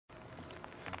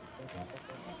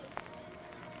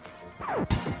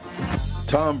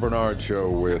Tom Bernard Show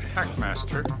with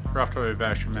Hackmaster, Roftaway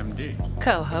Basham, MD.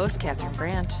 Co-host Catherine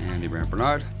Brandt. Andy Brandt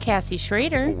Bernard. Cassie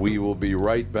Schrader. We will be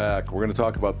right back. We're going to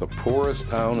talk about the poorest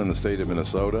town in the state of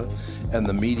Minnesota and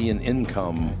the median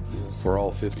income for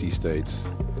all 50 states.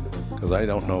 Because I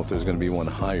don't know if there's going to be one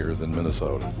higher than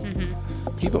Minnesota.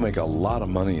 Mm-hmm. People make a lot of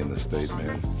money in this state,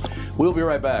 man. We'll be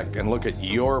right back and look at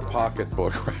your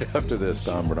pocketbook right after this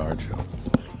Tom Bernard Show.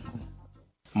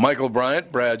 Michael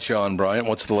Bryant, Bradshaw and Bryant,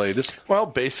 what's the latest? Well,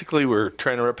 basically, we're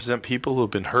trying to represent people who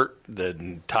have been hurt,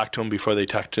 then talk to them before they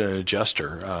talk to an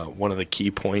adjuster. One of the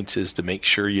key points is to make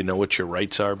sure you know what your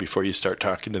rights are before you start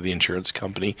talking to the insurance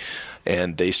company,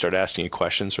 and they start asking you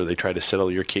questions or they try to settle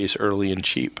your case early and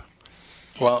cheap.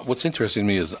 Well, what's interesting to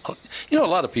me is, a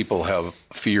lot of people have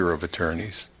fear of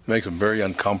attorneys. It makes them very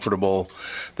uncomfortable.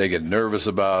 They get nervous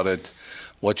about it.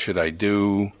 What should I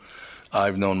do?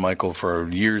 I've known Michael for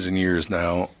years and years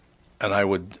now, and I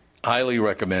would highly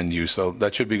recommend you. So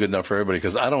that should be good enough for everybody,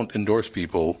 because I don't endorse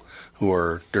people who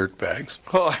are dirtbags.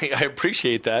 Well, I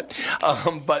appreciate that.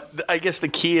 But I guess the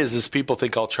key is people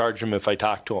think I'll charge them if I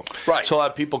talk to them. Right. So a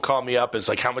lot of people call me up. It's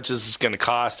like, how much is this going to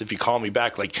cost if you call me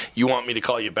back? Like, you want me to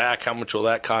call you back? How much will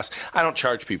that cost? I don't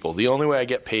charge people. The only way I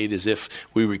get paid is if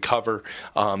we recover,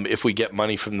 if we get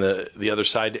money from the other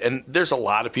side. And there's a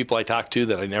lot of people I talk to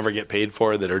that I never get paid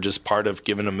for that are just part of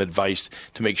giving them advice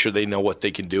to make sure they know what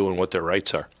they can do and what their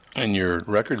rights are. And your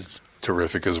record's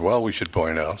terrific as well, we should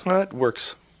point out. Well, it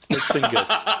works. It's been good.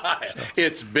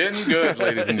 It's been good,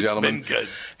 ladies and gentlemen. It's been good.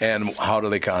 And how do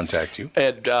they contact you?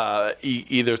 And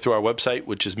either through our website,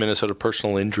 which is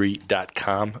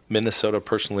minnesotapersonalinjury.com,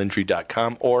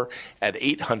 minnesotapersonalinjury.com, or at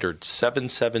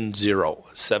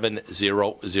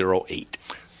 800-770-7008.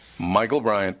 Michael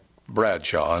Bryant,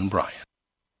 Bradshaw and Bryant.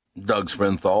 Doug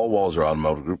Sprinthal, Walzer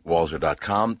Automotive Group,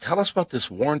 Walzer.com. Tell us about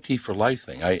this warranty for life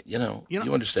thing. You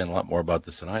understand a lot more about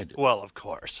this than I do. Well, of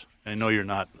course. I know you're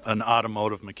not an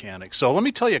automotive mechanic. So let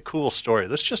me tell you a cool story.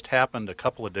 This just happened a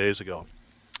couple of days ago.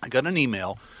 I got an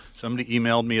email. Somebody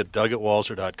emailed me at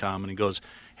doug@walzer.com, and he goes,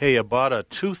 hey, I bought a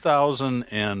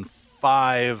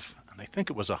 2005, and I think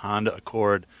it was a Honda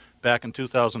Accord, back in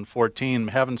 2014. I'm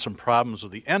having some problems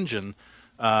with the engine.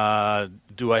 Do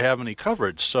I have any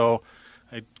coverage? So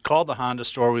I called the Honda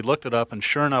store, we looked it up, and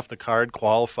sure enough, the card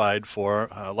qualified for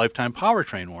a lifetime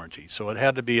powertrain warranty. So it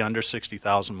had to be under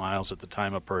 60,000 miles at the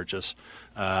time of purchase,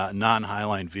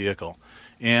 non-Highline vehicle.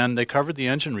 And they covered the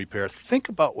engine repair. Think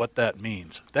about what that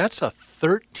means. That's a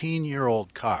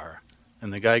 13-year-old car,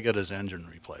 and the guy got his engine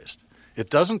replaced. It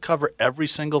doesn't cover every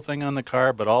single thing on the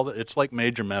car, but it's like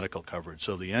major medical coverage.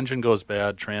 So the engine goes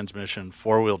bad, transmission,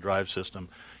 four-wheel drive system.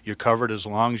 You're covered as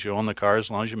long as you own the car,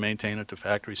 as long as you maintain it to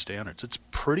factory standards. It's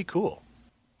pretty cool.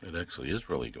 It actually is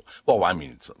really cool. Well, I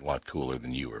mean, it's a lot cooler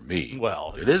than you or me.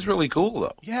 Well, it is really cool,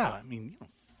 though. Yeah,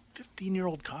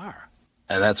 15-year-old car.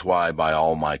 And that's why I buy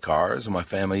all my cars, and my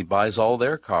family buys all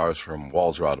their cars from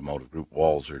Walzer Automotive Group,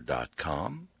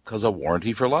 Walzer.com, because of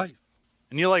warranty for life.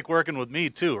 And you like working with me,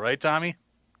 too, right, Tommy?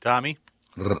 Tommy?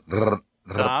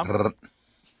 Tom?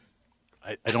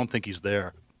 I don't think he's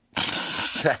there.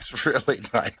 That's really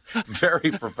nice.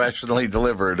 Very professionally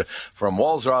delivered from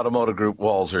Walzer Automotive Group,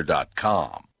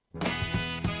 Walzer.com.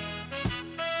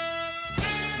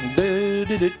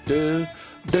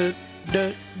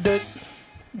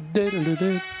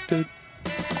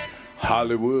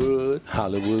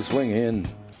 Hollywood swinging.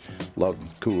 Love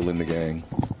Cool in the gang.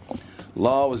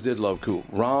 Law always did love Cool.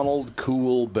 Ronald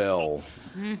Cool Bell.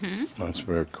 Mm-hmm. That's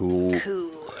very cool.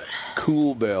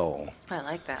 Cool Bell. I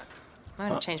like that. I'm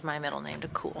going to change my middle name to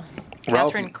Cool.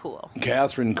 Catherine Cool.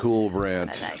 Catherine Cool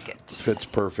Brandt. I like it. Fits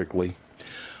perfectly.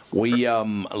 We,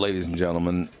 ladies and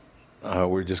gentlemen,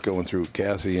 we're just going through,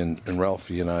 Cassie and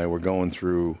Ralphie and I, we're going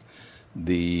through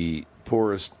the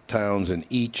poorest towns in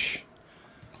each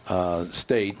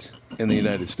state in the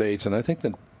United States. And I think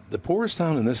that the poorest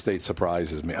town in this state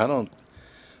surprises me. I don't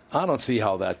see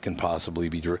how that can possibly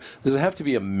be true. Does it have to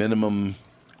be a minimum?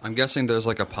 I'm guessing there's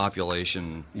like a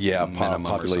population minimum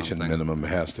population minimum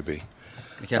has to be.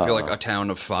 It can't be like a town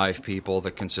of 5 people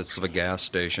that consists of a gas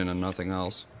station and nothing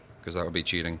else, because that would be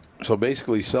cheating. So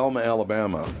basically, Selma,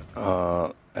 Alabama,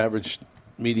 average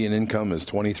median income is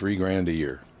 $23,000 a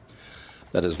year.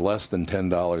 That is less than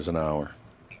 $10 an hour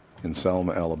in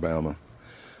Selma, Alabama.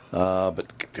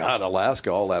 But God,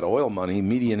 Alaska, all that oil money,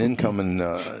 median income in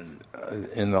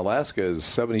Alaska is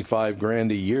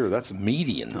 $75,000 a year. That's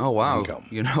median. Oh wow! Income.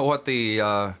 You know what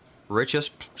the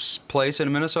richest place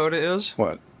in Minnesota is?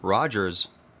 What? Rogers.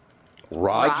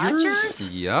 Rogers?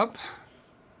 Yep.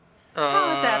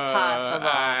 How is that possible?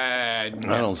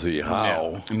 I don't see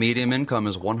how. Median income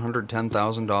is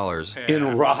 $110,000.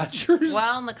 In Rogers?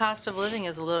 Well, and the cost of living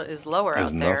is lower There's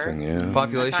out there. nothing, yeah.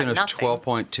 Population is That's not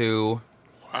nothing. 12.2.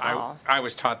 I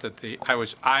was taught that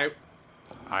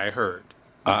I heard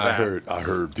I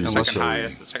heard the people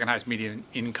second say. highest median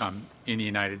income in the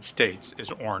United States is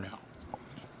Orono.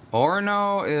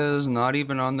 Orono is not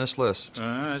even on this list.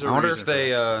 There's I a wonder reason if for they.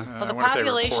 that. Well, the I wonder if they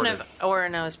population reported of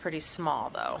Orono is pretty small,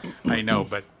 though. I know,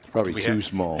 but Probably we too have-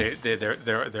 small.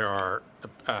 There are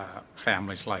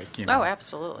families like Oh,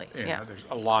 absolutely. you know, Yeah. there's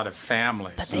a lot of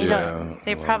families. But they don't.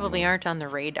 They probably aren't on the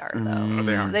radar, though.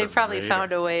 They aren't They've the probably radar.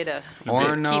 found a way to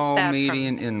Orono keep that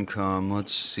median income.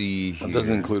 Let's see. Here. It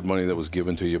doesn't include money that was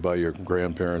given to you by your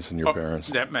grandparents and your Oh, parents.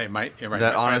 That might you're right,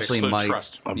 That might honestly exclude might.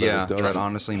 trust. I bet Yeah, it does. that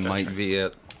honestly might be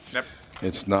it. Yep.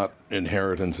 It's not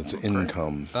inheritance, it's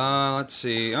income. Let's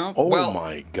see. Oh, Oh well,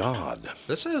 my God.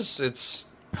 this is it's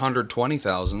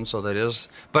 120,000, so that is.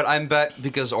 But I bet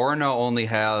because Orono only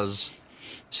has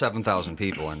 7,000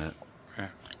 people in it. Yeah.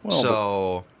 Well,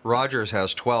 So Rogers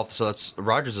has 12, so that's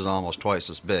Rogers is almost twice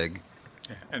as big.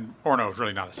 Yeah. And Orono is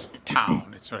really not a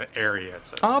town; it's an area.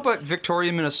 It's a, Oh, but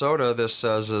Victoria, Minnesota, this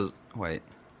says is wait.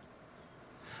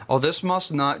 Oh, this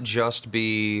must not just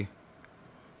be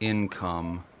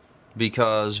income,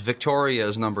 because Victoria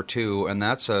is number 2, and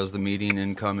that says the median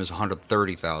income is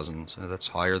 130,000. So that's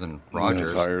higher than Rogers.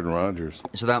 It's higher than Rogers.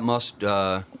 So that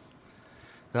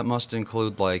must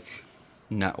include like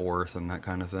net worth and that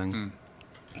kind of thing.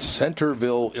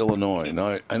 Centerville, Illinois.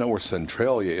 Now, I know where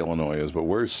Centralia, Illinois is, but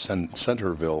where's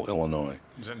Centerville, Illinois?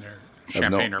 is it near I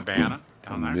have no- Champaign Urbana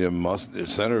down there?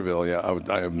 It's Centerville, yeah.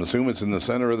 I'm assuming it's in the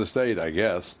center of the state, I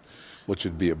guess, which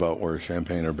would be about where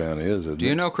Champaign-Urbana is, isn't Do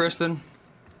you it? know, Kristen?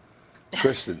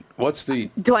 Kristen, what's the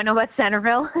Do I know about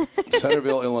Centerville?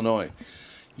 Centerville, Illinois?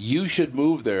 You should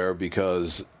move there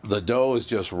because the dough is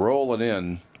just rolling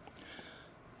in.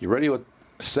 You ready with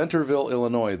Centerville,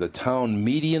 Illinois, the town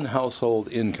median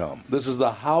household income. This is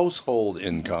the household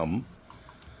income,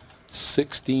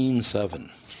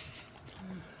 16.7.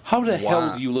 How the hell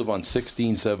Wow. do you live on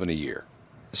 16.7 a year?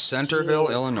 Centerville,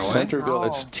 Illinois. Centerville,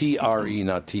 it's Oh. TRE,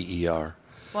 not TER.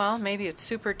 Well, maybe it's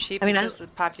super cheap I mean, because the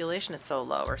population is so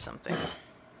low or something.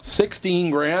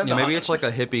 16 grand. Yeah, maybe it's like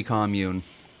a hippie commune.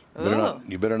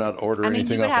 You better not order I mean, you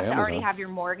anything would off have to Amazon. already have your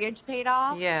morttage paid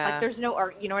off. Yeah. Like, there's no,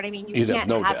 or you know what I mean? You You'd have can't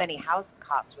no have debt. any house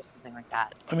costs with something like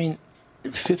that. I mean,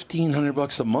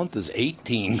 $1,500 a month is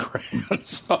 18 grand.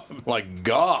 So I'm like,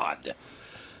 God,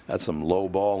 that's some low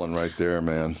balling right there,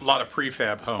 man. A lot of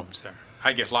prefab homes there.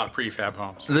 I get a lot of prefab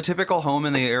homes. The typical home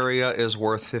in the area is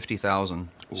worth 50,000.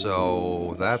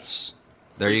 So that's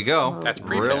there you go. That's prefab.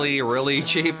 really, really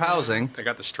cheap housing. They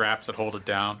got the straps that hold it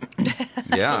down.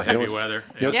 Yeah. Heavy what's- weather.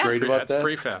 you know what's Yeah, great about that's that?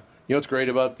 prefab. You know what's great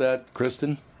about that,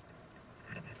 Kristen?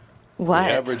 What?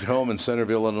 The average home in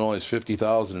Centerville, Illinois is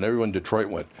 $50,000, and everyone in Detroit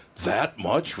went, that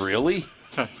much, really?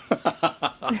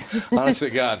 Honest to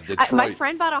God, Detroit. My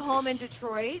friend bought a home in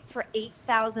Detroit for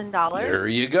 $8,000. There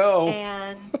you go.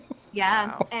 And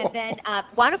yeah, and then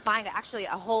wound up buying actually a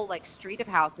whole like street of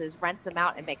houses, rents them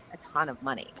out, and makes a ton of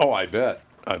money. Oh, I bet.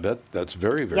 I bet that's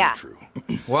very, very Yeah. true.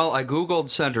 Well, I googled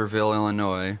Centerville,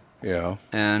 Illinois, Yeah.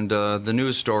 and the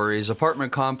news stories: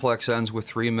 apartment complex ends with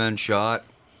 3 men shot.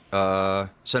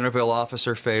 Centerville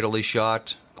officer fatally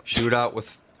shot. Shootout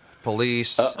with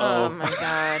police. Oh my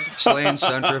God. Slain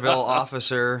Centerville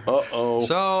officer. Uh-oh.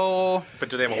 So But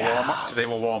do they have a Walmart? Do they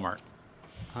have a Walmart?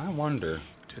 I wonder.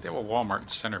 Do they have a Walmart in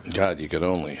Centerville? God, you could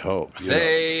only hope. You know.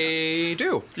 They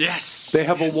do. Yes. They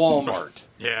have a Walmart.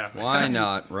 Yeah. Why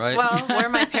not, right? Well, where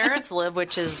my parents live,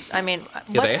 which is, I mean, Yeah,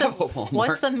 they what's, have a the, Walmart.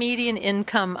 what's the median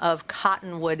income of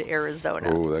Cottonwood,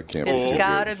 Arizona? Oh, that can't be too It's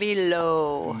got to good. be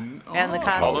low. And the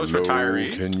cost All of those How low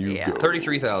retirees? can you Yeah. go?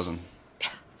 33,000.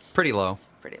 Pretty low.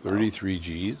 pretty low. 33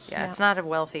 G's? Yeah, it's not a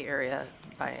wealthy area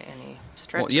by any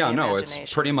stretch Well, yeah, of the no, it's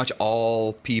imagination. pretty much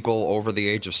all people over the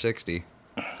age of 60,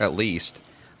 at least.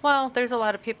 Well, there's a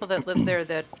lot of people that live there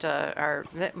that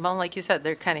well, like you said,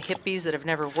 they're kind of hippies that have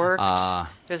never worked.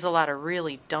 There's a lot of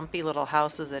really dumpy little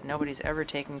houses that nobody's ever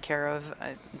taken care of.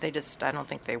 I don't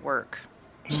think they work.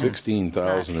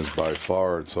 16,000 is by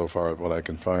far, so far, what I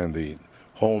can find, the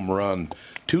home run.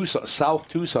 South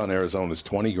Tucson, Arizona is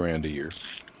 20 grand a year.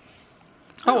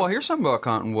 Oh, well, here's something about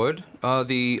Cottonwood. A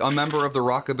member of the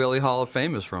Rockabilly Hall of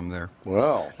Fame is from there.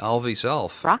 Well, Alvy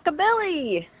Self.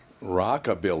 Rockabilly.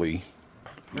 Rockabilly.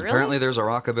 Really? Apparently, there's a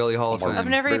Rockabilly Hall of Fame. I've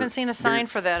never even seen a sign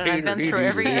for that, and I've been through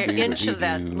every inch of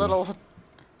that little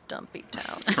dumpy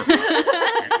town.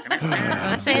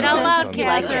 Say it out loud, You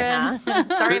like it, Catherine.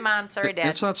 huh? Sorry, Mom. Sorry, Dad.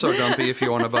 It's not so dumpy if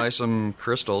you want to buy some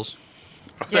crystals.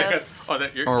 Yes.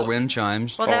 Or wind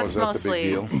chimes. Well, Oh, that's is that the big mostly.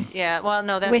 deal? Yeah. Well,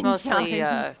 no, that's Wind mostly.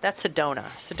 chime. That's Sedona.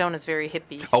 Sedona's very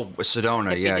hippie. Oh,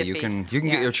 Sedona, Hippie yeah, dippy. you can get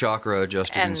Yeah. your chakra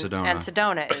adjusted in Sedona. And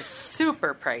Sedona is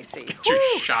super pricey.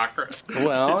 Just chakra.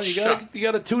 Well, you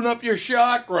gotta tune up your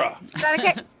chakra.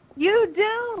 You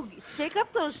do. Shake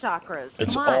up those chakras.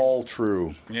 It's Come on. all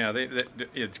true. Yeah,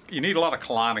 you need a lot of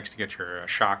colonics to get your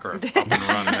chakra up and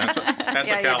running. That's what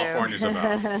Yeah, you do. California's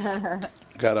about.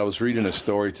 God, I was reading a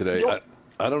story today.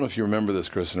 I don't know if you remember this,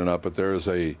 Kristen, or not, but there's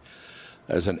an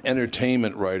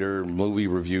entertainment writer, movie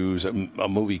reviews, a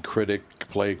movie critic,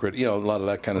 play critic, a lot of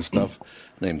that kind of stuff,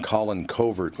 named Colin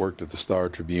Covert, worked at the Star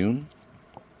Tribune.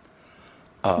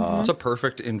 It's a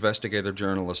perfect investigative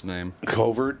journalist name.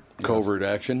 Covert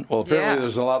action. Well, apparently Yeah.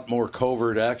 there's a lot more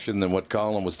covert action than what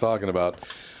Colin was talking about.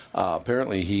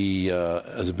 Apparently he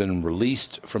has been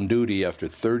released from duty after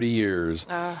 30 years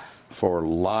for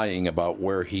lying about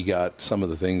where he got some of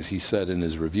the things he said in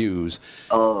his reviews.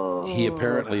 He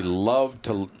apparently loved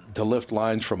to lift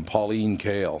lines from Pauline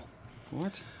Kael.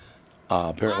 What?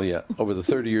 Apparently, over the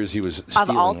 30 years he was stealing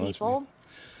Of all lines from people? him.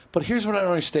 But here's what I don't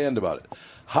understand about it.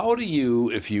 How do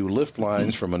you, if you lift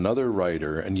lines from another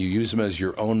writer and you use them as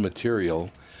your own material,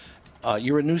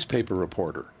 you're a newspaper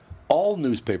reporter. All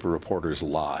newspaper reporters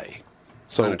lie.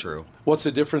 So Kinda true. What's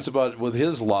the difference with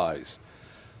his lies?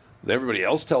 Everybody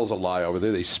else tells a lie over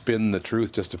there. They spin the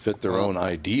truth just to fit their own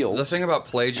ideals. The thing about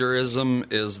plagiarism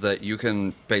is that you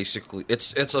can basically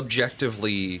it's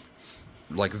objectively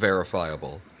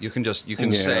verifiable. You can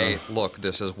say, look,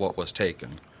 this is what was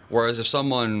taken. Whereas if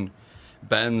someone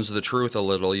bends the truth a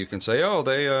little, you can say, oh,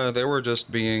 they were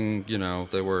just being,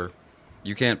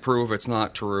 you can't prove it's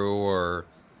not true, or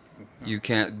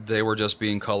they were just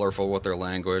being colorful with their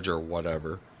language or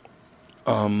whatever.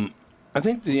 I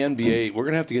think the NBA, we're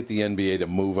going to have to get the NBA to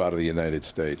move out of the United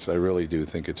States. I really do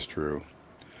think it's true.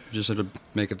 Just to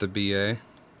make it the BA.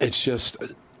 It's just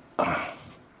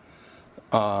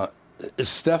it's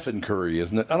Stephen Curry,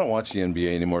 isn't it? I don't watch the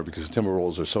NBA anymore because the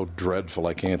Timberwolves are so dreadful.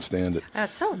 I can't stand it.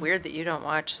 It's so weird that you don't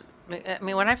watch. I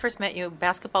mean, when I first met you,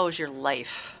 basketball was your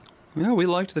life. Yeah, we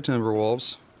liked the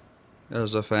Timberwolves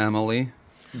as a family,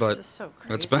 but This is so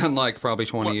crazy. it's been probably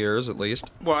 20 years at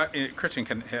least. Well, Kristen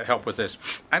can help with this.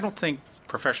 I don't think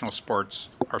professional sports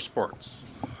are sports.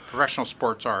 Professional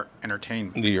sports are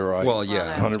entertainment. You're right. Well,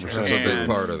 yeah, Well, 100%. that's a big And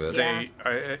part of it. They,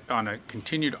 on a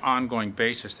continued, ongoing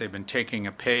basis, they've been taking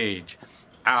a page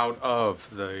out of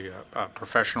the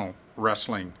professional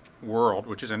wrestling world,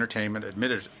 which is entertainment.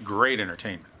 Admitted, it's great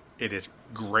entertainment. It is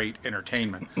great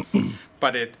entertainment,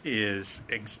 but it is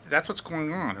that's what's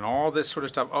going on, and all this sort of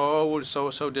stuff. Oh, so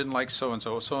didn't like so and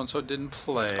so didn't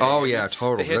play. Oh, yeah,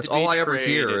 totally. They had That's to be all I ever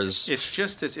hear traded. is- It's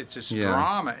just this Yeah.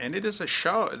 drama, and it is a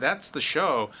show. That's the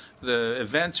show. The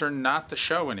events are not the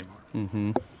show anymore.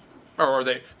 Mm-hmm. Or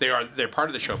they're part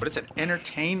of the show, but it's an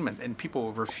entertainment, and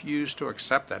people refuse to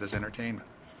accept that as entertainment.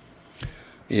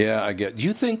 Yeah, I get. Do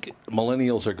you think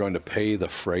millennials are going to pay the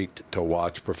freight to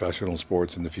watch professional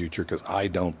sports in the future? Because I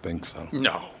don't think so.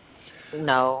 No.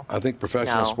 No. I think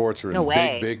professional No. sports are No in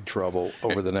way. big trouble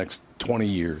over the next 20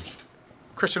 years.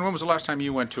 Kristen, when was the last time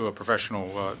you went to a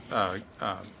professional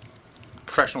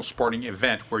sporting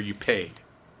event where you paid?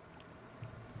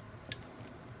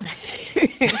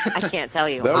 I can't tell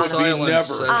you. That would be Silence never.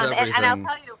 says And everything. I'll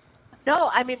tell you,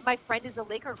 no, I mean, my friend is a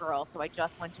Laker girl, so I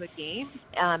just went to a game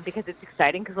because it's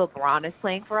exciting because LeBron is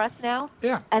playing for us now.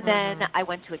 Yeah. And then I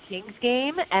went to a Kings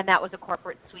game, and that was a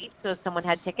corporate suite, so someone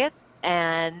had tickets,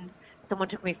 and someone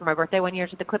took me for my birthday one year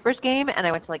to the Clippers game, and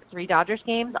I went to 3 Dodgers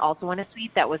games, also in a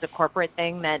suite. That was a corporate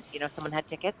thing that, someone had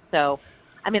tickets. So,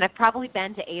 I mean, I've probably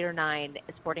been to 8 or 9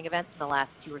 sporting events in the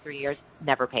last 2 or 3 years,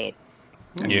 never paid.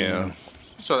 Yeah.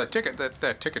 So that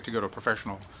ticket to go to a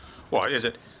professional, well, is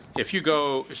it? If you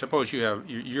go, suppose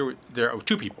there are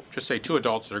 2 people, just say 2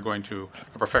 adults that are going to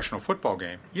a professional football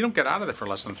game. You don't get out of there for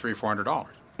less than $300-400.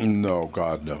 No,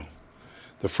 God, no.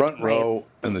 The front row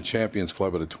in the Champions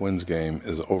Club at a Twins game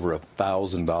is over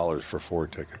 $1,000 for 4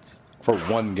 tickets for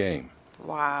one game.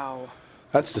 Wow.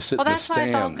 That's to sit Well, in the that's why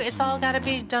stands. it's all got to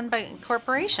be done by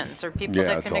corporations or people Yeah,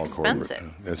 that it's can all expense it.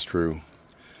 corporate. That's true.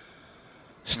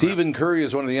 Stephen Curry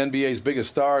is one of the NBA's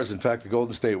biggest stars. In fact, the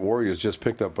Golden State Warriors just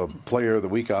picked up a Player of the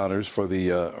Week honors for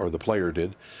or the player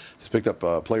did. He's picked up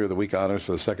Player of the Week honors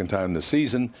for the second time this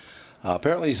season.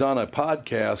 Apparently, he's on a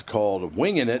podcast called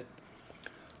Winging It.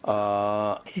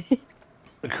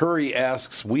 Curry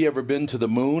asks, "We ever been to the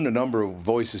moon?" A number of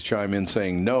voices chime in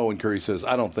saying no, and Curry says,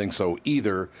 "I don't think so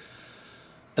either."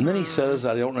 And then he says,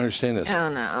 "I don't understand this. Oh,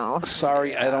 no.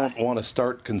 Sorry, I don't want to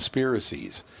start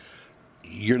conspiracies."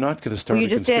 you're not going to start You a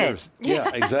just did. conspiracy. Yeah,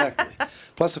 exactly.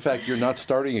 Plus the fact you're not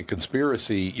starting a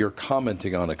conspiracy, you're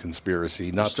commenting on a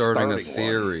conspiracy, not starting a one.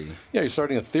 theory. Yeah, you're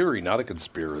starting a theory, not a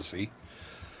conspiracy.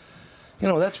 You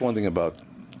know, that's one thing about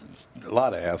a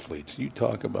lot of athletes. You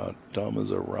talk about dumb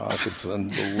as a rock. It's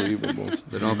unbelievable.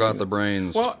 They don't got the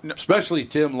brains. Well, no, Especially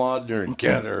Tim Laudner and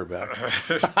Ken Herbeck.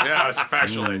 yeah,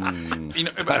 especially. You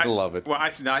know, but I love it. Well, I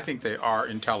think they are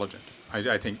intelligent.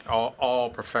 I think all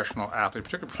professional athletes,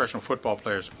 particularly professional football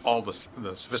players, all the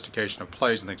sophistication of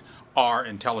plays and things are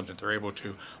intelligent. They're able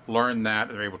to learn that.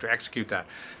 They're able to execute that.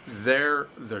 Their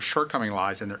shortcoming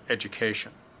lies in their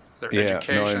education. Their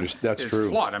education that's is true.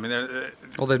 flawed. I mean,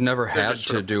 Well, they've never had just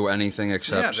sort to of- do anything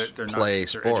except they're play not,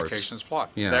 sports. Their education is flawed.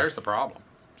 Yeah. There's the problem.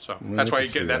 So that's why I you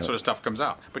can get see that that. sort of stuff comes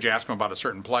out. But you ask him about a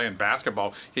certain play in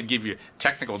basketball, he'd give you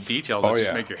technical details Oh, that yeah.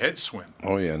 just make your head swim.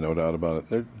 Oh, yeah, no doubt about it.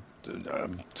 They're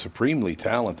supremely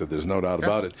talented. There's no doubt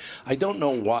about it. I don't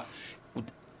know why.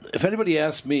 If anybody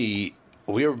asked me,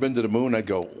 have we ever been to the moon? I'd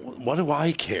go, what do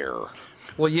I care?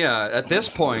 Well, yeah, at this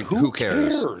point, Who who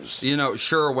cares? cares? You know,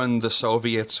 sure, when the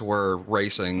Soviets were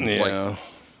racing, Yeah. like,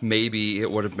 maybe it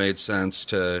would have made sense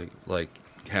to, like,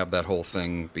 have that whole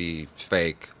thing be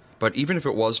fake. But even if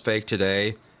it was fake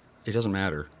today, it doesn't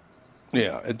matter.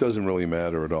 Yeah, it doesn't really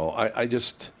matter at all.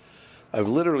 I've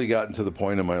literally gotten to the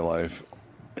point in my life,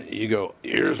 you go,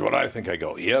 here's what I think. I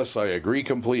go, yes, I agree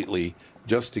completely,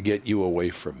 just to get you away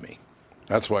from me.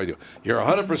 That's what I do. You're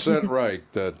 100% right.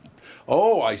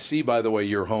 I see, by the way,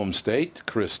 your home state,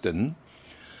 Kristen,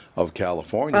 of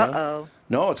California. Uh-oh.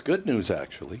 No, it's good news,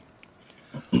 actually.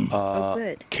 Oh,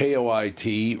 good.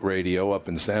 KOIT radio up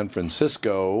in San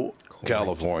Francisco,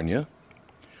 California.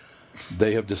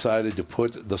 They have decided to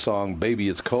put the song Baby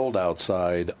It's Cold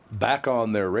Outside back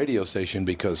on their radio station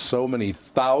because so many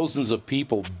thousands of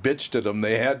people bitched at them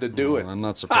they had to do it. I'm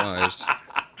not surprised.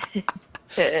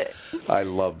 I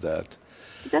love that.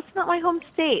 That's not my home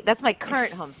state. That's my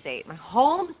current home state. My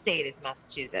home state is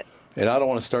Massachusetts. And I don't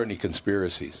want to start any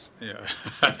conspiracies. Yeah,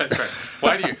 that's right.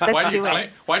 Why do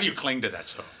you cling to that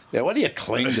so? Yeah, why do you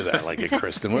cling to that like a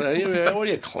Kristen? What are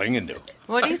you clinging to?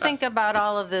 What do you think about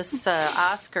all of this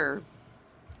Oscar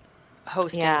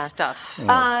hosting Yeah. stuff? Oh,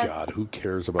 God, who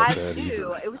cares about I that do.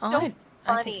 either? It was Oh, so I think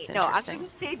funny. it's No, I'm interesting. going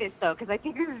to say this, though, because I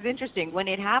think this is interesting. When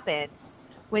it happened,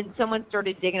 when someone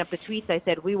started digging up the tweets, I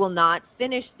said, we will not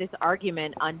finish this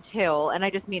argument until, and I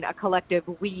just mean a collective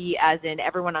we, as in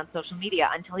everyone on social media,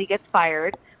 until he gets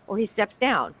fired or he steps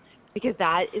down, because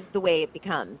that is the way it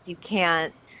becomes. You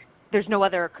can't, there's no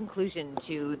other conclusion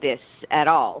to this at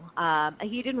all.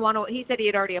 He didn't want to, he said he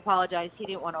had already apologized. He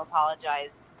didn't want to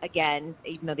apologize again,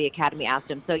 even though the Academy asked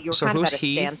him. So you're So kind of who's at a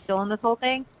he? standstill on this whole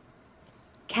thing.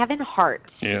 Kevin Hart.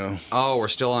 Yeah, Oh, we're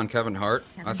still on Kevin Hart?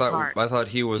 Kevin Hart. I thought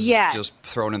he was Yeah. just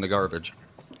thrown in the garbage.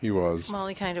 he was. Well,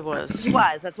 he kind of was. He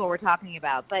was. That's what we're talking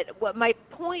about. But what my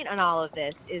point on all of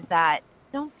this is that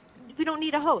we don't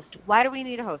need a host. Why do we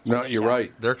need a host? No, you're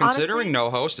right. They're considering Honestly- no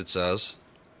host, it says.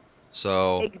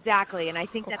 So, Exactly, and I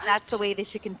think that that's the way they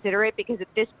should consider it, because at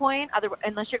this point,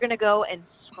 unless you're going to go and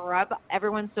scrub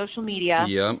everyone's social media,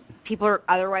 yep. people are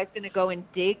otherwise going to go and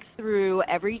dig through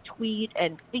every tweet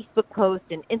and Facebook post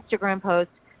and Instagram post.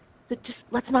 So just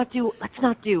let's not do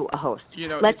a host. You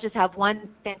know, Let's just have one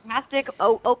fantastic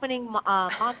opening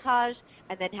montage,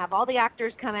 and then have all the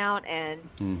actors come out, and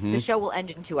the show will end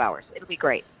in 2 hours. It'll be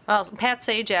great. Well, Pat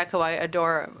Sajak, who I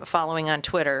adore following on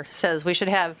Twitter, says they should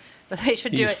do He's it. They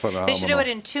should do phenomenal. it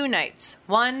in 2 nights.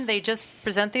 One, they just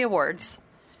present the awards,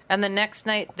 and the next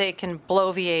night they can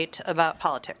bloviate about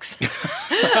politics.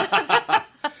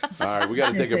 All right, we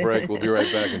got to take a break. We'll be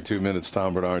right back in 2 minutes.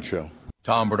 Tom Bernard Show.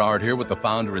 Tom Bernard here with the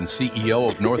founder and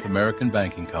CEO of North American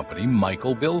Banking Company,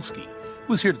 Michael Bilski,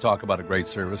 who's here to talk about a great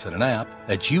service and an app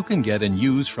that you can get and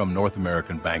use from North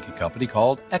American Banking Company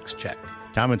called XCheck.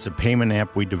 Tom, it's a payment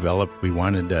app we developed. We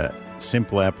wanted a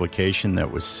simple application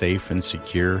that was safe and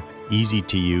secure, easy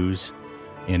to use,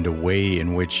 and a way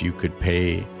in which you could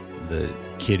pay the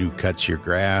kid who cuts your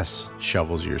grass,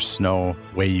 shovels your snow,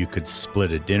 way you could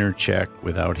split a dinner check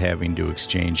without having to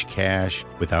exchange cash,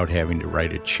 without having to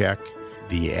write a check.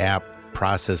 The app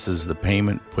processes the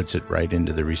payment, puts it right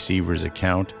into the receiver's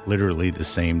account, literally the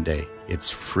same day. It's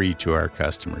free to our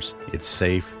customers. It's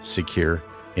safe, secure,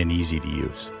 and easy to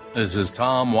use. This is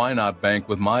Tom. Why not bank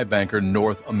with my banker,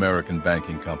 North American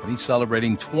Banking Company,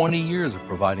 celebrating 20 years of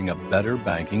providing a better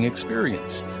banking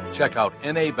experience. Check out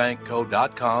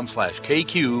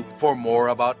nabankco.com/KQ for more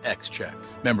about XCheck.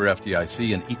 Member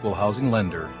FDIC and equal housing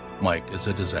lender. Mike is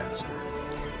a disaster.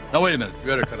 Now, wait a minute. You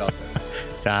better cut out that.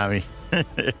 Tommy.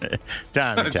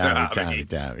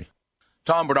 Tommy.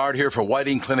 Tom Bernard here for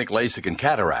Whiting Clinic LASIK and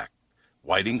Cataract.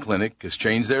 Whiting Clinic has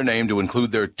changed their name to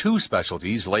include their two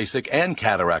specialties, LASIK and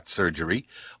cataract surgery.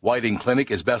 Whiting Clinic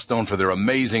is best known for their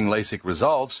amazing LASIK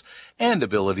results and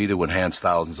ability to enhance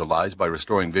thousands of lives by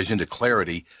restoring vision to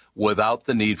clarity without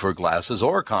the need for glasses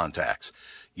or contacts.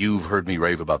 You've heard me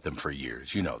rave about them for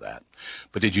years. You know that.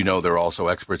 But did you know they're also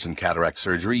experts in cataract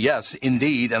surgery? Yes,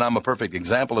 indeed, and I'm a perfect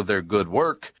example of their good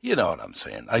work. You know what I'm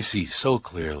saying. I see so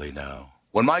clearly now.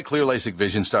 When my clear LASIK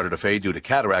vision started to fade due to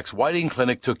cataracts, Whiting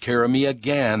Clinic took care of me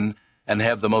again and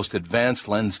have the most advanced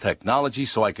lens technology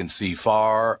so I can see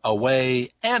far,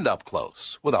 away, and up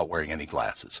close without wearing any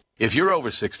glasses. If you're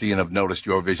over 60 and have noticed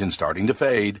your vision starting to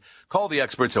fade, call the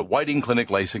experts at Whiting Clinic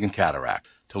LASIK and Cataract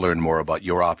to learn more about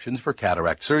your options for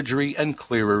cataract surgery and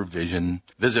clearer vision.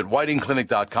 Visit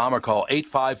whitingclinic.com or call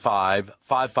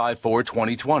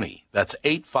 855-554-2020. That's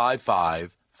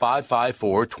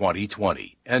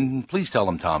 855-554-2020. And please tell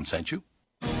them Tom sent you.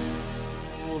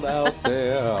 Out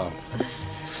there.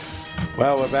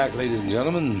 Well, we're back, ladies and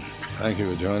gentlemen. Thank you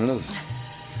for joining us.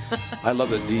 I love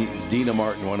that Dina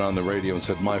Martin went on the radio and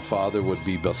said, my father would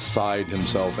be beside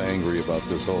himself angry about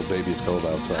this whole baby it's cold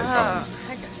outside. I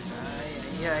guess.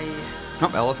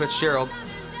 Oh, Ella Fitzgerald.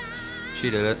 She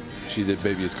did it. She did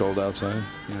Baby It's Cold Outside?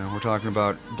 Yeah, we're talking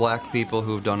about black people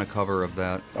who've done a cover of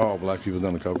that. Oh, black people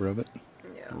done a cover of it?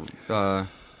 Yeah.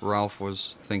 Ralph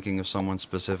was thinking of someone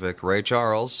specific. Ray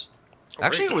Charles.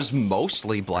 Actually, it was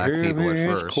mostly black people at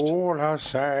first. It's cold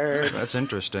outside. That's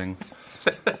interesting.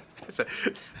 That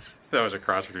was a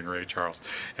cross between Ray Charles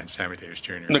and Sammy Davis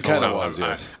Jr. It kind of was,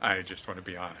 yes. I just want to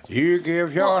be honest. You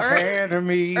give your hand to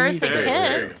me. Eartha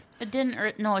Kitt. It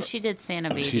didn't. No, she did Santa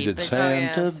Baby. She did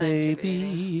Santa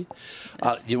Baby.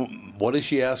 What did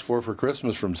she ask for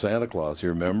Christmas from Santa Claus? You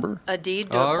remember? A deed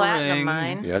to a platinum ring.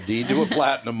 mine. Yeah, deed to a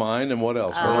platinum mine, and what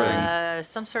else? A ring.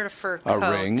 Some sort of fur A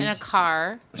coat. ring. And a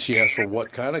car. She asked for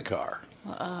what kind of car?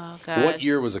 Oh, God. What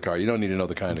year was the car? You don't need to know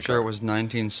the kind I'm of sure car. it was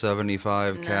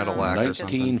 1975 Cadillac or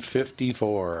something.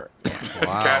 1954.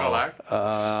 Wow. Cadillac.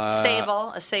 A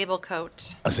sable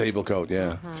coat. A sable coat,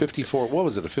 yeah. 54. What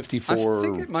was it? A 54? I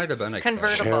think it might have been a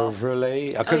Convertible.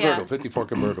 Chevrolet. A convertible. 54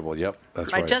 convertible. Yep,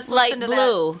 that's right. I just Light listened to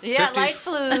blue. that. Yeah, 50 light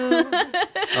blue.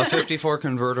 A 54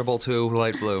 convertible to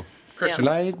light blue. Kristen,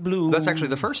 Light blue. That's actually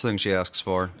the first thing she asks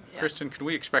for. Kristen, can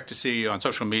we expect to see on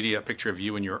social media a picture of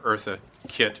you in your Eartha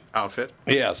Kitt outfit?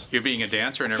 Yes. You being a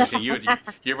dancer and everything. You're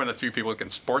one of the few people who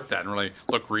can sport that and really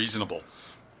look reasonable.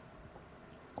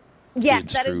 Yes,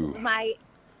 It's that true. is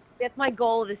that's my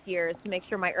goal this year is to make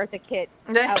sure my Eartha Kitt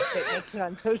outfit makes it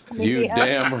on social media. You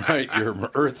damn right, your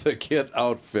Eartha Kitt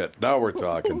outfit. Now we're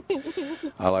talking.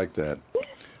 I like that.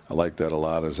 I like that a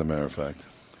lot, as a matter of fact.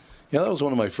 Yeah, that was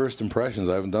one of my first impressions.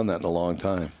 I haven't done that in a long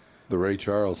time. The Ray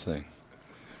Charles thing.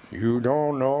 You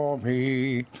don't know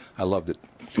me. I loved it.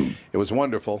 It was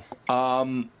wonderful.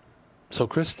 So,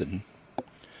 Kristen,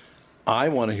 I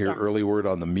want to hear early word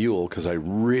on The Mule because I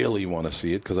really want to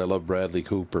see it because I love Bradley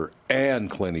Cooper and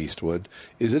Clint Eastwood.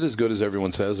 Is it as good as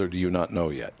everyone says, or do you not know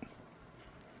yet?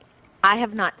 I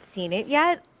have not seen it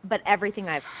yet, but everything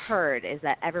I've heard is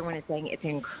that everyone is saying it's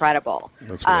incredible.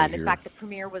 That's what I hear. In fact, the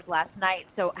premiere was last night.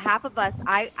 So half of us,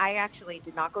 I actually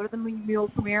did not go to the Mule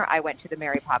premiere. I went to the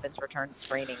Mary Poppins Return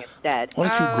screening instead. Why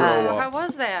don't you grow up? How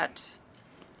was that?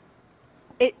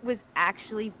 It was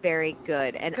actually very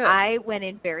good. And Good. I went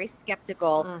in very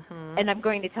skeptical, and I'm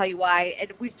going to tell you why.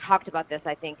 And we've talked about this,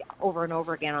 I think, over and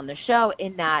over again on the show,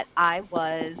 in that I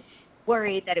was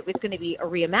worried that it was going to be a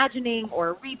reimagining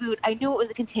or a reboot. I knew it was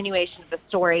a continuation of the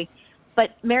story,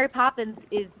 but Mary Poppins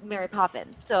is Mary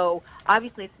Poppins. So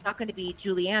obviously it's not going to be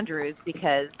Julie Andrews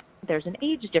because there's an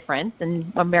age difference,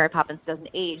 and Mary Poppins doesn't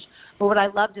age. But what I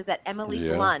loved is that Emily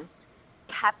Blunt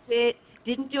kept it,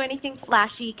 didn't do anything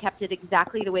flashy, kept it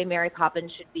exactly the way Mary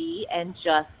Poppins should be, and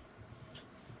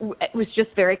it was just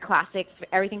very classic.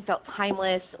 Everything felt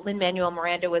timeless. Lin-Manuel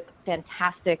Miranda was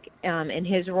fantastic in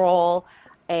his role,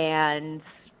 and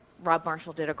Rob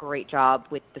Marshall did a great job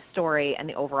with the story and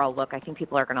the overall look. I think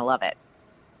people are going to love it.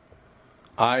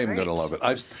 I'm going to love it.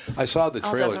 I saw the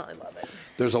I'll trailer. definitely love it.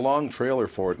 There's a long trailer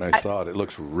for it, and I saw it. It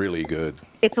looks really good.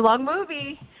 It's a long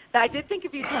movie. I did think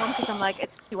of you, Tom, because I'm like,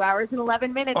 it's 2 hours and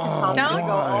 11 minutes. And Tom's gonna go,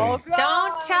 oh, God.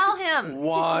 Don't tell him.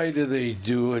 Why do they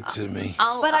do it to me?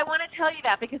 But I want to tell you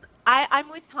that because I'm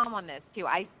with Tom on this, too.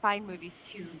 I find movies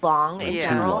too long in Yeah.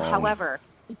 general. Too long. However,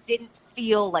 it didn't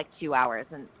feel like 2 hours,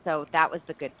 and so that was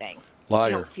the good thing. Liar.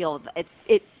 You don't feel it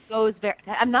goes very.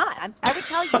 I would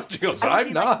tell you. She goes, I would I'm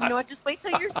be not. Like, you know what? Just wait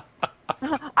till you're.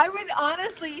 I would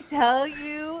honestly tell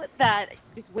you that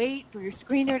just wait for your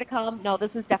screener to come. No,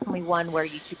 this is definitely one where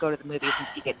you should go to the movies and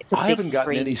see it. It's a I big haven't gotten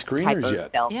screen any type screeners of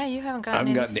yet. film. Yeah, you haven't I gotten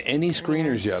haven't gotten any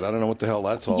screeners yet. I don't know what the hell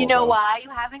that's all You know about. why you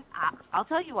haven't? I'll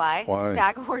tell you why. Why?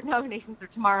 SAG Award nominations are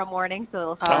tomorrow morning, so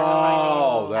they'll start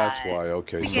Oh, Friday, that's why.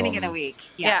 Okay, beginning so of the week.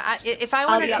 Yeah, if I I'll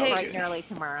want be to up take, bright and early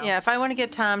tomorrow. yeah, if I want to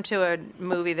get Tom to a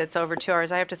movie that's over 2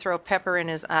 hours, I have to throw pepper in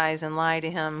his eyes and lie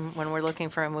to him when we're looking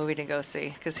for a movie to go see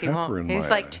because he Pepper won't. in He's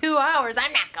my like eye. 2 hours.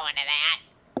 I'm not going to that.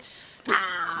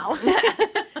 Ow.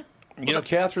 You know,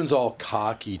 Catherine's all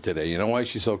cocky today. You know why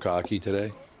she's so cocky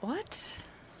today? What?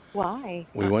 Why?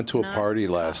 We went to a party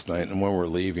last night, and when we're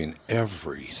leaving,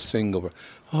 every single,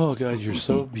 oh God, you're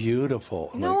so beautiful.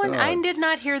 I'm No like, one. "Oh." I did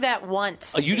not hear that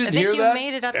once. You didn't I think hear you that?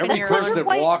 made it up Every in your person own.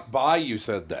 that walked by you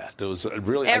said that. It was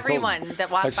really Everyone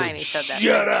that walked I by said, me said that.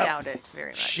 Shut I up! doubt it very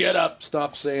much. Shut up!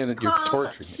 Stop saying it. You're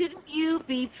torturing me. Shouldn't you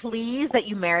be pleased that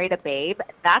you married a babe?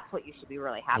 That's what you should be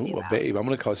really happy Ooh, a about. babe. I'm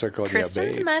going to start calling you a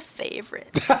Kristen's babe. my favorite.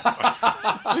 She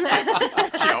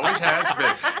always has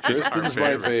been. She's our Kristen's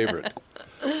my favorite.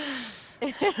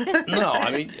 No,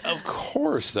 I mean, of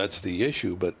course that's the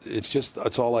issue, but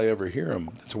that's all I ever hear him.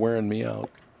 It's wearing me out.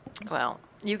 Well,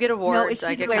 you get No, it awards. should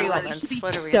I be get where you are. You compliments. should be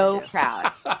What are we so gonna do?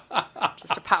 proud.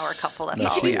 Just a power couple. That's No,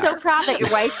 all she we Be is. so are. proud that your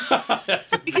wife. Because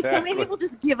so many Exactly. people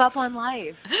just give up on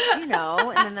life, and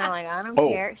then they're like, I don't Oh.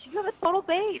 care. She's a total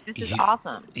babe. This is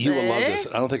awesome. You will love See? this.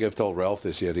 I don't think I've told Ralph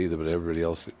this yet either, but everybody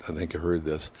else, I think, heard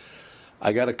this.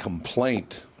 I got a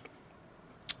complaint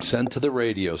sent to the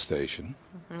radio station.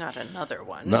 Not another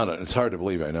one. It's hard to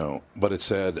believe, I know, but it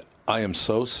said, I am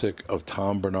so sick of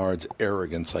Tom Bernard's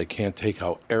arrogance. I can't take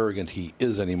how arrogant he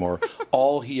is anymore.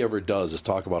 All he ever does is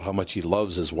talk about how much he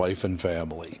loves his wife and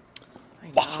family.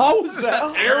 How is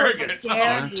that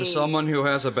arrogant? To someone who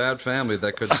has a bad family,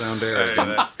 that could sound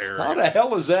arrogant. How the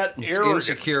hell is that It's arrogant?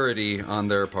 insecurity on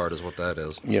their part is what that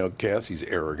is. You know, Cassie's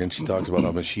arrogant. She talks about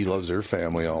how much she loves her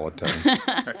family all the time.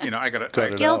 I got Cut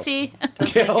it out. Guilty.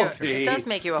 Guilty. It does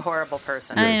make you a horrible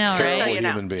person. I know, Just so right? you know.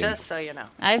 Human being. Just so you know.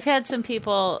 I've had some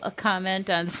people comment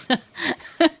on.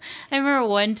 I remember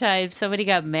one time somebody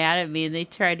got mad at me and they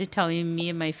tried to tell me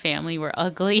and my family were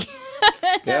ugly.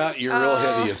 Yeah, you're real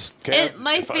hideous. And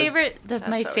my favorite though,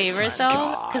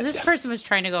 always because this person was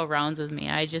trying to go rounds with me.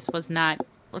 I just was not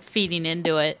feeding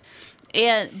into it.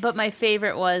 But my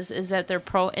favorite is that their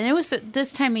and it was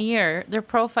this time of year. Their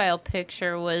profile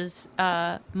picture was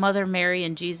Mother Mary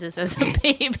and Jesus as a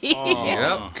baby.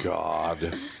 Oh,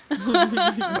 God.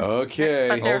 Okay.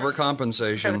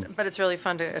 Overcompensation. But it's really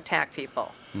fun to attack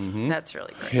people. Mm-hmm. That's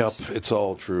really great. Yep, it's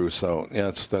all true. So,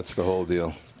 yeah, that's the whole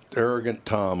deal. Arrogant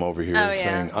Tom over here Oh, yeah.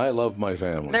 saying, I love my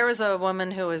family. There was a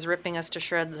woman who was ripping us to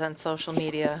shreds on social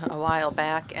media a while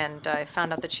back, and I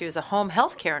found out that she was a home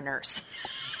health care nurse.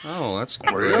 Oh, that's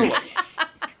great. Really?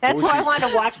 That's was why I she- wanted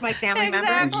to watch my family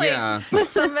Exactly. Yeah.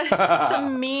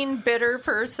 Some mean, bitter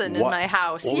person in What- my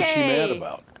house. what was she Yay. mad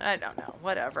about? I don't know.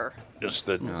 Whatever. Just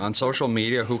that. On social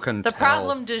media, who can The tell?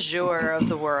 problem du jour of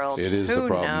the world. It is the Who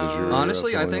problem du jour. knows?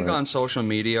 Honestly, I Absolutely think right. on social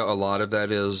media, a lot of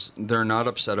that is they're not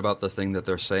upset about the thing that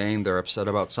they're saying. They're upset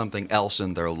about something else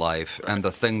in their life. And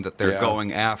the thing that they're Yeah.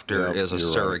 going after Yep, is a you're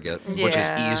right. surrogate, which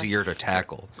Yeah. is easier to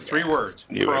tackle. 3 words.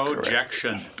 You are correct.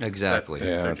 Projection. Exactly. Yeah,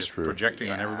 They're that's just true. projecting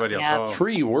on everybody else. Yeah. Oh.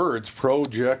 3 words,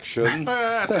 projection.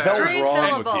 What the hell's 3 wrong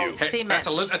syllables. with you? Hey, He that's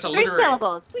a meant. that's a 3 literary.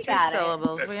 syllables. We 3 got it.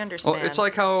 syllables. We understand. Well, it's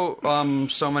like how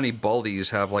so many bullies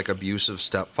have like abusive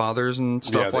stepfathers and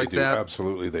stuff Yeah, they like do. that.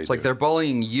 Absolutely, they It's do. like they're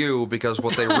bullying you because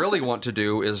what they really want to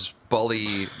do is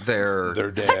bully their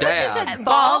dad.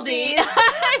 Baldy.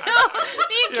 I know.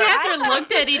 Me and Catherine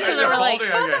looked at each other. We're like,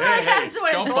 Balding, I go, hey, heads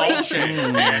went don't blank. bald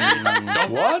shame.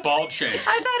 Don't What? bald shame.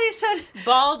 I thought he said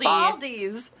Baldy.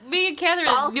 baldies. Me and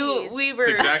Catherine knew we were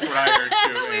That's exactly what I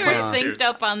heard too. we were synced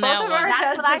up on that Both of our one. That's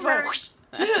heads what I just went heard. whoosh.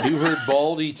 You heard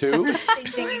baldy too? Same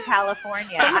thing in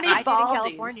California. So many I did in baldies.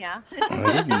 California.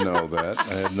 I didn't know that.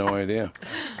 I had no idea.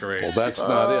 Great. Well, that's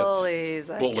not it. Bullies.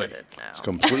 I Bully. get it It's now.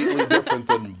 completely different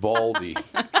than baldy.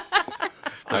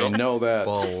 I know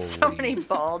that. So many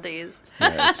baldies.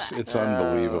 Yeah, it's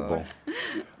unbelievable.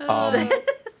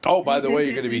 Oh, by the way,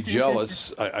 you're going to be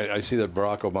jealous. I see that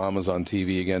Barack Obama's on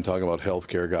TV again talking about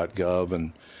healthcare.gov,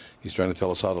 and he's trying to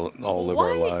tell us how to all live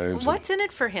our lives. What's in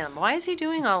it for him? Why is he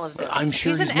doing all of this? I'm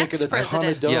sure he's an making a ton of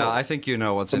ex-president. dough. Yeah, I think you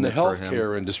know what's From in the it for him.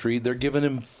 healthcare industry, they're giving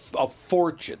him a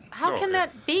fortune. How can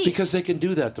that be? Because they can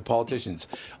do that to politicians.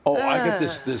 Oh, I got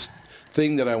this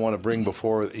thing that I want to bring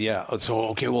before. Yeah, so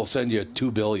okay, we'll send you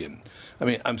 $2 billion. I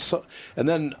mean, I'm so. And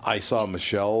then I saw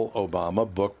Michelle Obama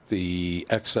book the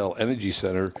Xcel Energy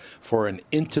Center for an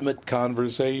intimate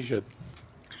conversation.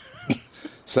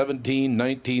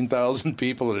 19,000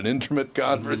 people at an intimate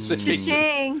conversation.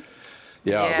 Dang.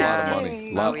 Yeah, a lot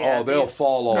of money. They'll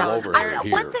fall all over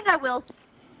here. One thing I will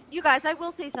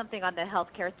say something on the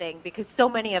healthcare thing, because so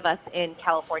many of us in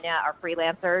California are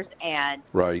freelancers and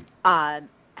Right.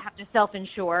 Have to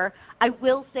self-insure. I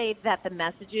will say that the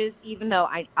messages, even though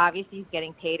obviously he's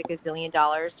getting paid $1 gazillion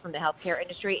from the healthcare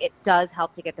industry, it does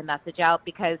help to get the message out,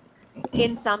 because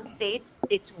in some states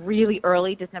it's really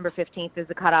early. December 15th is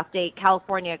the cutoff date.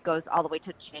 California goes all the way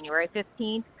to January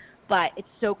 15th, but it's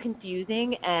so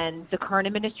confusing, and the current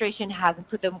administration hasn't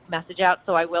put the message out.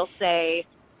 So I will say,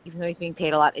 even though he's being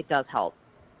paid a lot, it does help.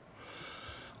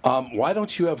 Why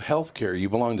don't you have health care? You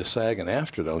belong to SAG and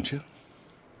AFTRA, don't you?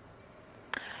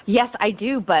 Yes, I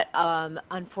do, but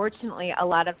unfortunately, a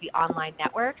lot of the online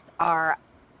networks are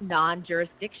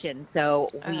non-jurisdiction, so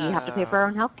we have to pay for our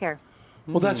own health care.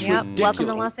 Well, that's ridiculous. Welcome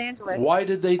to Los Angeles. Why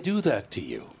did they do that to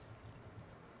you?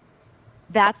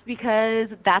 That's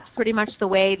because that's pretty much the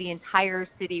way the entire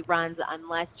city runs,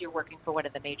 unless you're working for one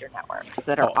of the major networks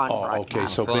that are on broadcast. Okay,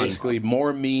 so basically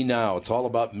more me now. It's all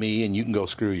about me, and you can go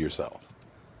screw yourself.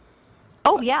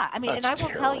 Oh, yeah. I mean, That's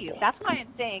and I will tell you, that's why I'm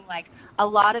saying, like, a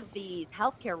lot of these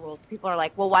healthcare rules, people are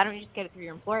like, well, why don't you just get it through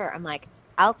your employer? I'm like,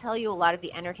 I'll tell you, a lot of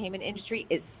the entertainment industry,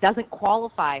 it doesn't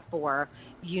qualify for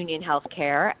union health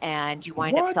care, and you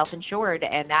wind up self-insured,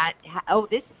 and that,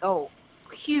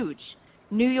 huge.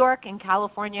 New York and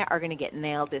California are going to get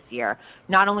nailed this year,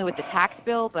 not only with the tax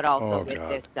bill, but also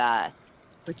with the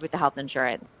health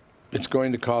insurance. It's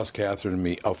going to cost Catherine and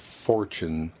me a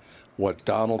fortune what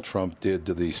Donald Trump did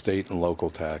to the state and local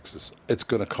taxes. It's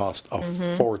going to cost a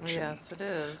fortune. Yes, it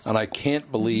is. And I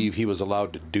can't believe he was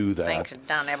allowed to do that. Thank you,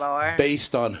 Donny boy.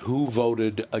 Based on who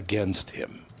voted against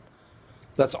him.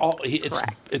 That's all.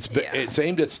 It's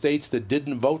aimed at states that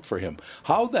didn't vote for him.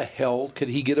 How the hell could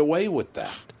he get away with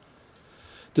that?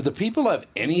 Do the people have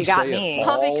any say at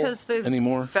all because the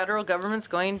anymore? Federal government's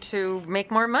going to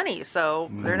make more money, so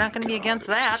they're not going to be against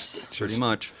that. Pretty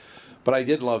much. But I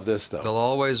did love this, though. They'll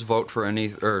always vote for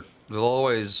they'll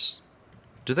always,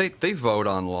 they vote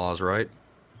on laws, right?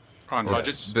 On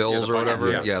budgets? Bills or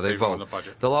whatever? Yeah, they vote. On the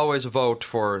budget. They'll always vote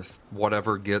for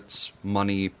whatever gets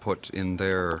money put in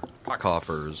their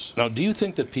coffers. Now, do you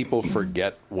think that people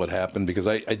forget what happened? Because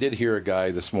I did hear a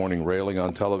guy this morning railing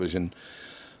on television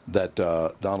that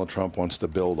Donald Trump wants to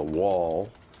build a wall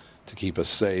to keep us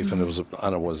safe, and it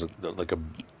was,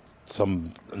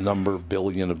 some number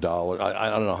billion of dollars. I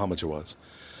don't know how much it was,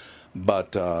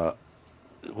 but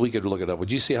we could look it up.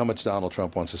 Would you see how much Donald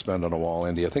Trump wants to spend on a wall,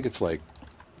 Andy? I think it's like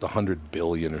 $100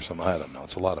 billion or something. I don't know.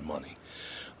 It's a lot of money.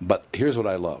 But here's what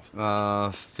I love.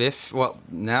 Well,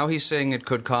 now he's saying it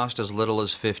could cost as little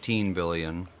as $15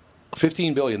 billion.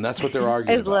 $15 billion. That's what they're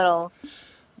arguing about. Little.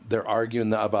 They're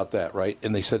arguing about that, right?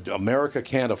 And they said America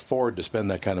can't afford to spend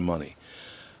that kind of money.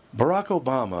 Barack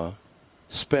Obama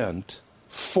spent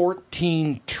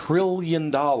 $14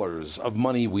 trillion of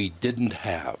money we didn't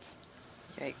have.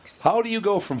 Yikes. How do you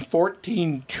go from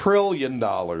 $14 trillion?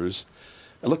 I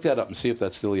looked that up and see if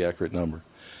that's still the accurate number.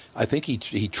 I think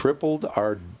he tripled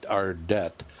our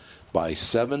debt by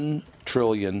 $7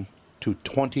 trillion to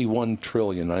 $21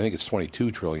 trillion. I think it's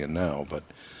 $22 trillion now, but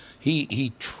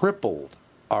he tripled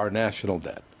our national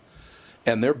debt.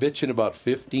 And they're bitching about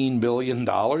 $15 billion?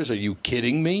 Are you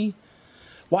kidding me?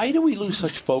 Why do we lose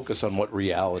such focus on what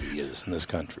reality is in this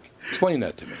country? Explain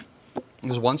that to me.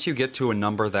 Because once you get to a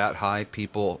number that high,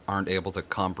 people aren't able to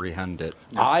comprehend it.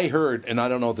 I heard, and I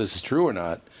don't know if this is true or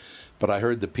not, but I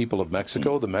heard the people of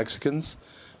Mexico, the Mexicans,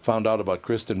 found out about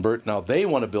Kristen Burt. Now they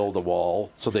want to build a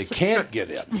wall so they can't get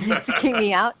in. Keep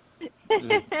me out.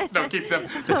 No, keep them.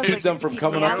 Let's keep them from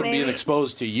coming up and being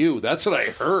exposed to you. That's what I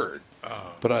heard.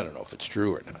 But I don't know if it's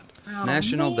true or not.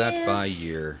 National debt by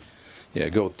year. Yeah,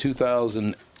 go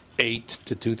 2008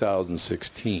 to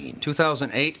 2016.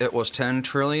 2008, it was $10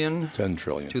 trillion. 10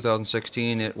 trillion.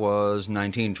 2016, it was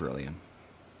 $19 trillion.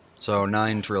 So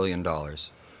 $9 trillion.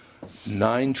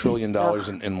 $9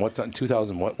 trillion in what time?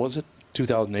 2000, what was it?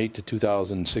 2008 to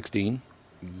 2016?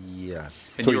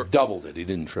 Yes. So he doubled it. He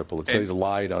didn't triple it. So he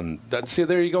lied on that. See,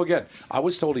 there you go again. I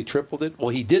was told he tripled it. Well,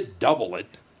 he did double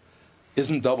it.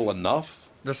 Isn't double enough?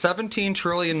 The 17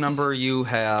 trillion number you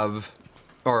have,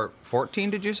 or 14,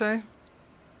 did you say?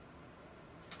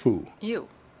 Who? You.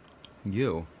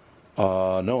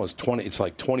 No, it's 20. It's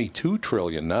like 22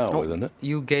 trillion now, isn't it?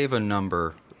 You gave a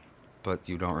number, but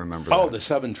you don't remember. Oh, that. the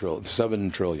 7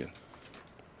 trillion.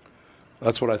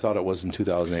 That's what I thought it was in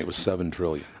 2008. Was 7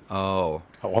 trillion. Oh.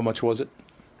 How much was it?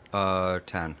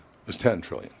 10. It was 10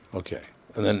 trillion. Okay,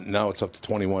 and then now it's up to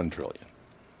 21 trillion.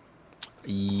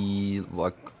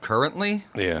 Currently?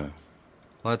 Yeah.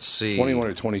 Let's see. 21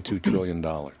 or 22 trillion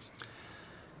dollars.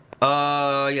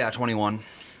 Yeah, 21.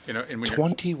 You know, and when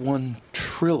 $21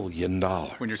 trillion.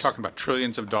 when you're talking about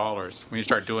trillions of dollars, when you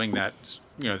start doing that,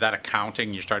 you know, that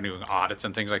accounting, you start doing audits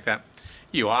and things like that,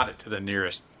 you audit to the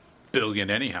nearest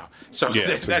billion anyhow. So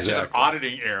Yes, that's just an exactly.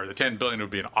 auditing error. The 10 billion would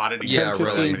be an auditing Yeah, 10, 15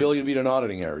 really. billion would be an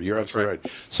auditing error. You're absolutely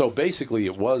right. So basically,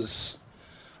 it was.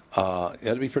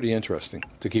 That'd be pretty interesting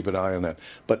to keep an eye on that.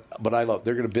 But I love.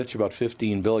 They're going to bitch about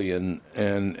 15 billion,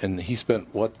 and he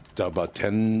spent what, about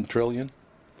 10 trillion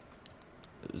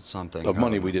Something. of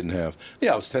money we didn't have.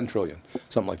 Yeah, it was 10 trillion,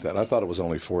 something like that. I thought it was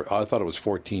only I thought it was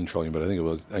 14 trillion, but I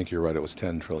think you're right. It was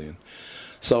 10 trillion.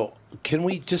 So can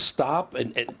we just stop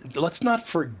and let's not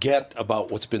forget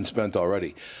about what's been spent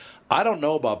already? I don't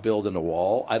know about building a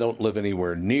wall. I don't live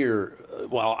anywhere near.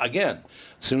 Well, again,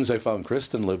 as soon as I found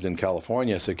Kristen lived in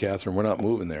California, I said, Catherine, we're not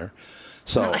moving there.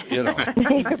 So, you know,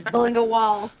 You're building a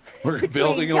wall. we're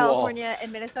building between a wall. California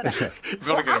and Minnesota.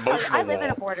 Building an emotional I live in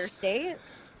wall. a border state.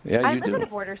 Yeah, I you live do. in a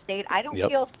border state. I don't Yep.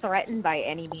 feel threatened by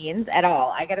any means at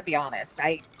all. I got to be honest.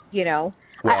 Well-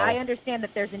 I understand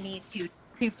that there's a need to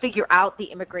figure out the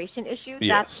immigration issue.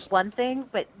 Yes. That's one thing,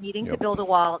 but needing to Yep. build a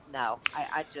wall, no.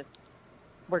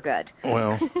 We're good.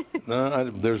 Well,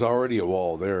 there's already a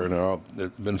wall there, and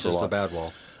there's been It's for a just long. a bad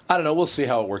wall. I don't know. We'll see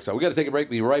how it works out. We got to take a break.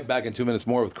 We'll be right back in 2 minutes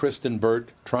more with Kristen Burt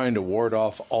trying to ward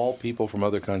off all people from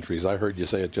other countries. I heard you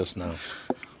say it just now.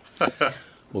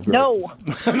 We'll be No.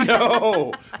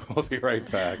 No. We'll be right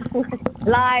back.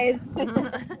 Lies.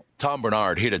 Tom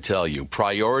Bernard here to tell you,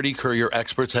 Priority Courier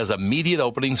Experts has immediate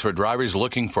openings for drivers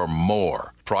looking for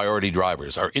more. Priority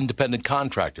drivers are independent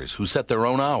contractors who set their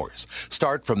own hours,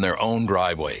 start from their own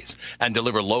driveways, and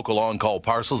deliver local on-call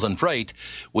parcels and freight,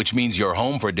 which means you're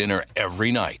home for dinner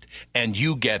every night, and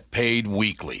you get paid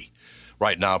weekly.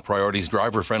 Right now, Priority's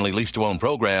driver-friendly lease-to-own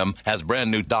program has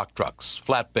brand-new dock trucks,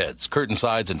 flatbeds, curtain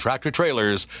sides, and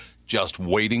tractor-trailers just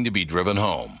waiting to be driven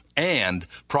home. And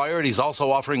Priority's also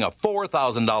offering a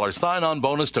 $4,000 sign-on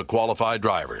bonus to qualified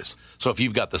drivers. So if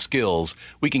you've got the skills,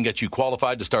 we can get you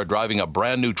qualified to start driving a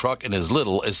brand-new truck in as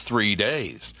little as 3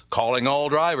 days. Calling all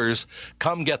drivers,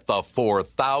 come get the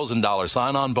 $4,000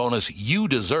 sign-on bonus you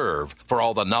deserve for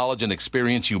all the knowledge and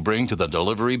experience you bring to the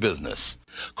delivery business.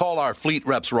 Call our fleet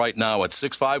reps right now at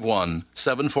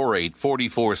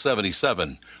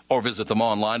 651-748-4477 or visit them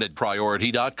online at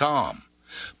priority.com.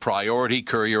 Priority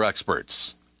Courier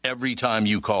Experts. Every time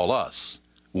you call us,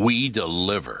 we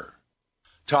deliver.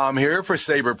 Tom here for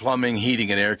Sabre Plumbing, Heating,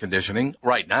 and Air Conditioning.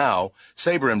 Right now,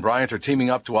 Sabre and Bryant are teaming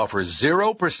up to offer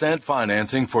 0%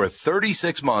 financing for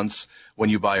 36 months when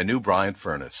you buy a new Bryant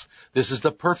furnace. This is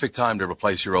the perfect time to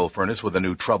replace your old furnace with a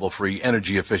new trouble-free,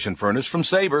 energy-efficient furnace from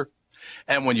Sabre.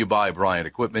 And when you buy Bryant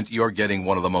equipment, you're getting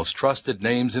one of the most trusted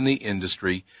names in the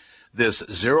industry. This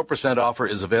 0% offer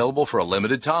is available for a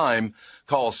limited time.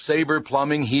 Call Sabre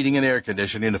Plumbing, Heating, and Air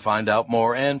Conditioning to find out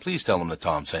more, and please tell them that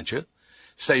Tom sent you.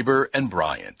 Sabre and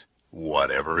Bryant,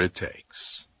 whatever it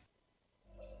takes.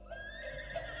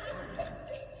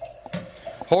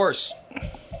 Horse.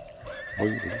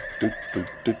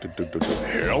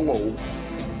 Hello.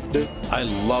 I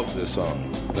love this song.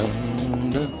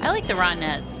 I like the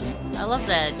Ronettes. I love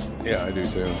that Yeah, I do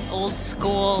too. old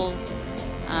school.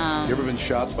 You ever been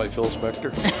shot by Phil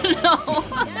Spector? No.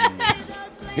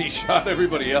 He shot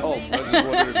everybody else. I just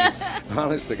wondered if he,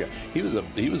 honest to God, he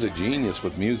was a genius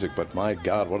with music, but my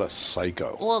God, what a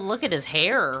psycho. Well, look at his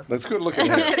hair. That's good looking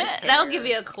at him. That'll give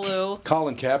you a clue.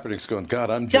 Colin Kaepernick's going, God,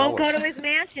 I'm Don't jealous. go to his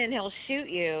mansion. He'll shoot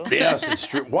you. Yes, it's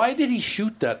true. Why did he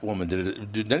shoot that woman?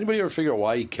 Did anybody ever figure out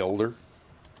why he killed her?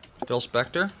 Phil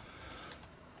Spector?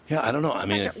 Yeah, I don't know. I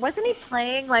mean, Wasn't he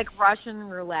playing like Russian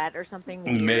roulette or something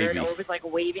weird? Maybe. Or was like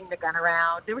waving the gun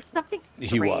around? There was something. he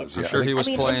strange. was. Yeah. I'm sure he was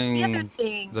I mean, and the other playing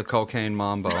thing- the cocaine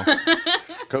mambo.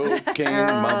 Cocaine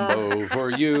mambo for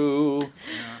you.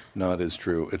 No, it is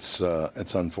true. It's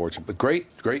unfortunate, but great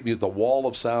music. The Wall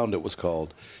of Sound, it was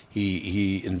called.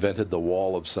 He invented the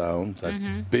Wall of Sound,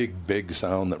 that big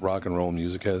sound that rock and roll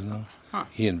music has now.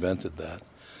 He invented that.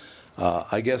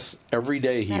 I guess every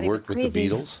day he That is worked with the crazy.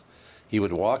 Beatles. He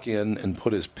would walk in and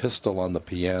put his pistol on the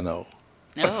piano.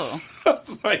 Oh.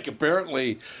 It's like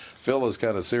apparently Phil is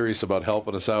kind of serious about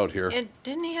helping us out here. And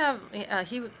didn't he have?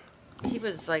 He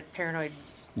was like paranoid.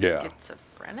 Yeah.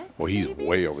 Schizophrenic. Well, he's maybe?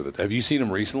 way over the. Have you seen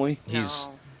him recently? He's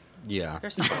No. yeah.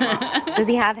 There's something wrong. Does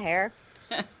he have hair?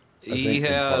 He think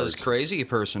in has parts. crazy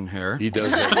person hair. He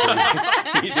does have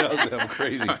crazy, he does have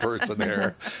crazy person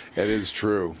hair. It is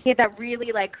true. He had that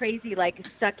really like crazy like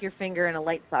stuck your finger in a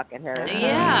light socket hair.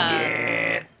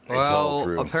 Yeah. It's all Well,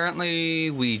 true.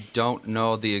 apparently we don't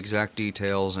know the exact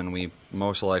details, and we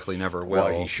most likely never will.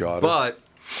 Why he shot her. But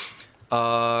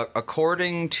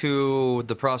According to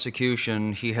the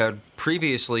prosecution, he had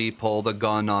previously pulled a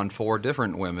gun on 4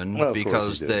 different women Well, of course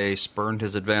because he did. they spurned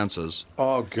his advances.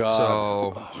 Oh, God.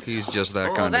 So he's just that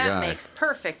Well, kind of that guy. makes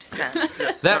perfect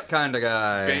sense. That kind of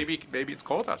guy. Baby, it's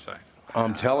cold outside.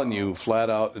 I'm telling you flat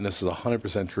out, and this is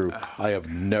 100% true, I have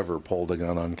never pulled a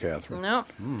gun on Catherine. No.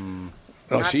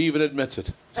 No, she even admits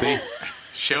it. See?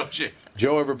 Shows you.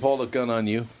 Joe ever pulled a gun on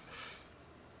you?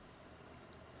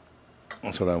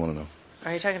 That's what I want to know.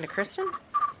 Are you talking to Kristen?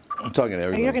 I'm talking to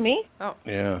Are everybody. you talking to me? Oh,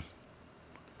 Yeah.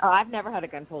 Oh, I've never had a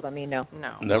gun pulled on me, no.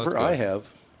 no. Never. That's good. I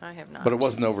have. I have not. But it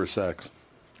wasn't over sex.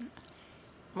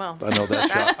 Well, I know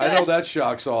that. I know that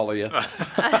shocks all of you.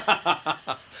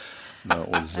 No, it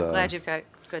was. I'm glad you've got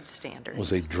good standards.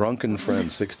 Was a drunken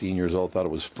friend, 16 years old, thought it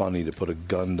was funny to put a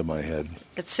gun to my head.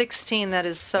 At 16, that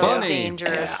is so Funny.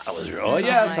 dangerous. Oh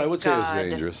yes, my I would say God. it's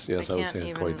dangerous. Yes, I would can't say it's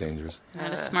even- quite dangerous.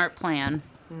 Not a smart plan.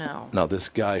 No. Now, this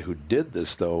guy who did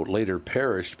this, though, later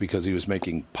perished because he was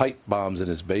making pipe bombs in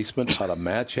his basement out of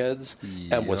match heads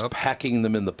and was Yep. packing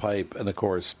them in the pipe. And, of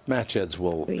course, match heads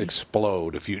will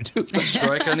explode if you do that.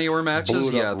 Strike anywhere matches? Blew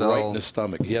it Yeah, up right in they'll. his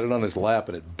stomach. He had it on his lap,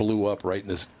 and it blew up right in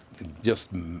his, just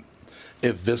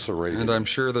eviscerated. And I'm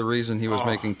sure the reason he was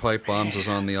making pipe bombs is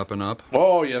on the up and up.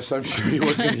 Oh, yes, I'm sure he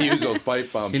wasn't going to use those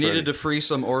pipe bombs. He needed to Freddie. free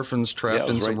some orphans Yeah, trapped it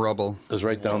in was some right- rubble. It was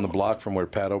right down the block from where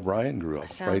Pat O'Brien grew up.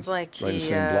 Sounds like right in he the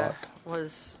same block.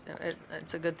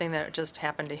 it's a good thing that it just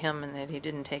happened to him and that he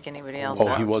didn't take anybody else Oh,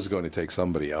 out. he was going to take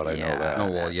somebody out. I know Yeah. that.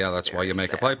 Oh, well, yeah, that's why you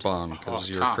make a very pipe bomb, because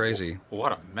Oh, you're Tom, crazy.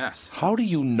 What a mess. How do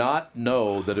you not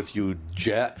know that if you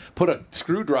put a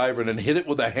screwdriver in and hit it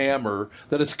with a hammer,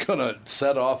 that it's going to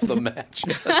set off the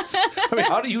matches? I mean,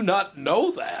 how do you not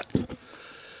know that?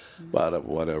 But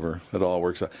whatever, it all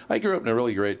works out. I grew up in a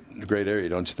really great area,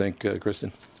 don't you think,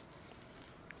 Kristen?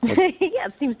 Yeah,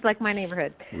 it seems like my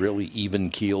neighborhood. Really even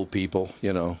keel people,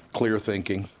 clear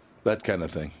thinking, that kind of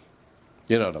thing.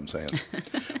 You know what I'm saying?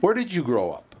 Where did you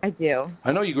grow up? I do.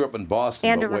 I know you grew up in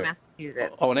Boston. Andover, but where?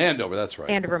 Massachusetts. Oh, in Andover, that's right.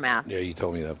 Andover, Mass. Yeah, you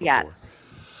told me that before.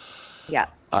 Yeah.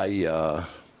 Yeah.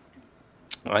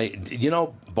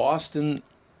 Boston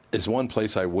is one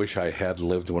place I wish I had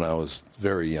lived when I was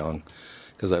very young,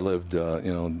 because I lived,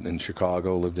 in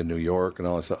Chicago, lived in New York, and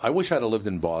all that stuff. I wish I'd have lived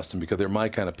in Boston because they're my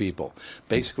kind of people.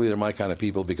 Basically, they're my kind of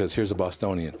people because here's a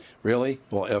Bostonian. Really?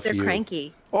 Well, F They're you.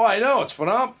 cranky. Oh, I know. It's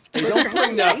phenomenal. Hey, don't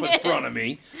bring that up in front of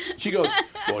me. She goes,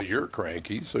 well, you're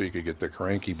cranky, so you could get the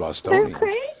cranky They're Bostonian.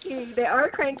 cranky. They are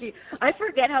cranky. I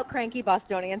forget how cranky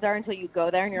Bostonians are until you go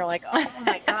there and you're like, oh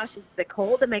my gosh, is the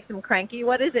cold that makes them cranky?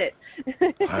 What is it?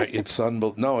 It's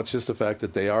unbelievable. No, it's just the fact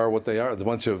that they are what they are. The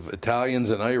bunch of Italians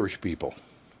and Irish people.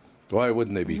 Why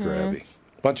wouldn't they be crabby?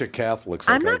 Bunch of Catholics.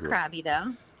 Like I'm I not grew up. crabby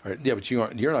though. All right, yeah, but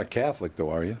you're not Catholic, though,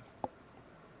 are you?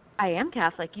 I am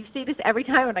Catholic. You see this every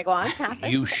time when I go on Catholic.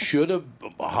 You should have.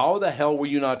 How the hell were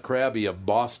you not crabby? A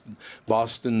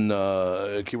Boston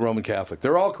Roman Catholic.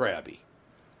 They're all crabby.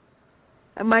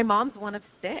 My mom's one of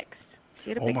 6. She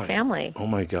had a big family. Oh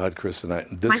my God, Kristen! My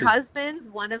This is.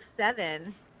 husband's one of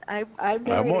 7. I'm I'm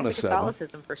married one into of 7.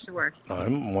 Catholicism for sure.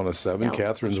 I'm one of 7. No.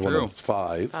 Catherine's That's one true. of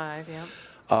 5. 5,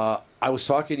 yeah. I was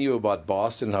talking to you about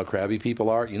Boston and how crabby people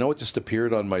are. You know what just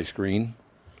appeared on my screen?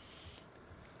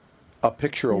 A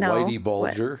picture of No. Whitey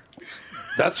Bulger.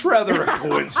 That's rather a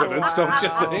coincidence, don't you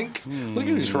think? Look at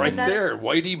who's right there,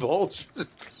 Whitey Bulger.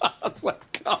 It's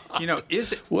like, God.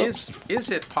 Is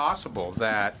it possible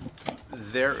that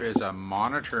there is a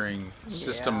monitoring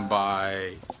system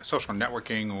by social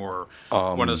networking or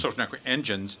one of the social network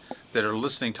engines that are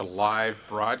listening to live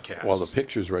broadcasts? Well, the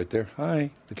picture's right there.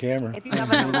 Hi, the camera. If you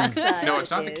have an Alexa, no,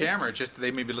 it's not the is. camera. It's just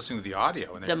they may be listening to the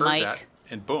audio and they The heard mic. that,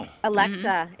 and boom.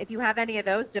 Alexa, if you have any of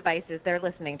those devices, they're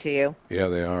listening to you. Yeah,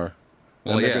 they are.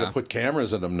 Well, And they're yeah. going to put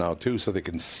cameras in them now, too, so they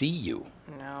can see you.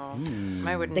 No,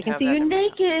 I wouldn't They can have see that you in my-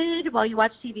 naked while you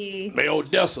watch TV. Hey,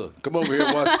 Odessa, come over here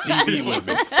and watch TV with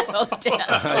me.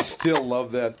 I still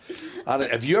love that.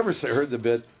 Have you ever heard the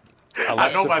bit?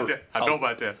 I know about that. I know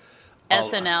about that.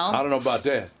 SNL. I don't know about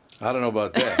that. I don't know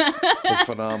about that. It's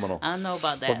phenomenal. I don't know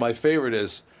about that. But my favorite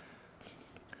is,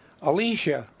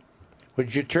 Alicia,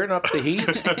 would you turn up the heat?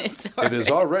 It is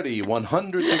already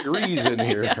 100 degrees in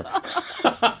here.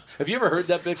 Have you ever heard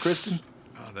that bit, Kristen?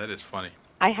 Oh, that is funny.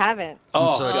 I haven't.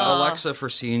 Oh, It's like Alexa for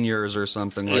seniors or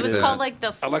something like It was that. called like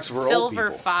the Alexa for old Silver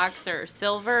people. Fox or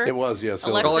Silver. It was, yeah.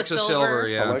 Silver. Alexa Silver,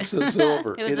 yeah. Alexa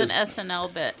Silver. It was It an is-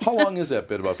 SNL bit. How long is that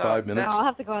bit? About 5 minutes? I'll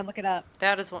have to go and look it up.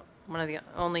 That is one of the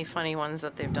only funny ones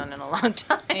that they've done in a long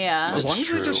time. Yeah. As long as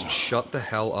true. they just shut the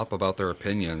hell up about their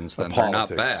opinions, then The they're not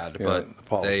politics. bad, Yeah, but the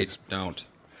politics. they don't.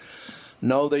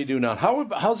 No, they do not.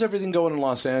 How's everything going in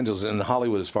Los Angeles and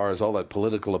Hollywood as far as all that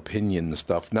political opinion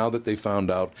stuff? Now that they found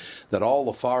out that all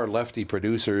the far lefty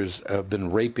producers have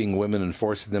been raping women and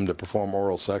forcing them to perform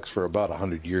oral sex for about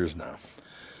 100 years now.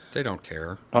 They don't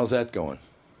care. How's that going?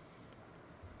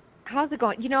 How's it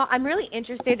going? You know, I'm really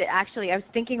interested. Actually, I was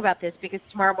thinking about this because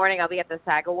tomorrow morning I'll be at the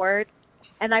SAG Awards,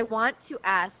 and I want to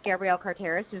ask Gabrielle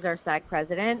Carteris, who's our SAG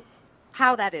president,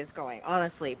 how that is going,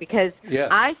 honestly, because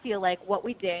I feel like what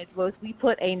we did was we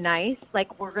put a nice,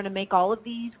 like, we're going to make all of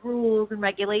these rules and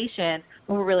regulations,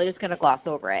 and we're really just going to gloss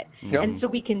over it. Yep. And so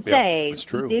we can say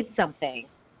we did something,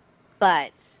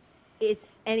 but is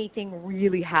anything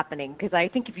really happening? Because I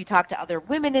think if you talk to other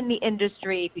women in the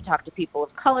industry, if you talk to people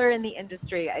of color in the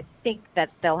industry, I think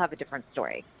that they'll have a different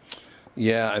story.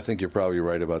 Yeah, I think you're probably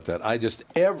right about that.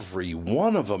 Every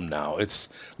one of them now. It's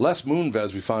Les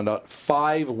Moonves, we found out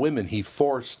 5 women he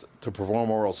forced to perform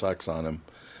oral sex on him.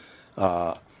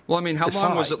 Well, I mean, how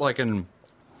long was it like an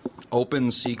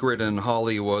open secret in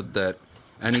Hollywood that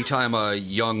anytime a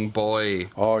young boy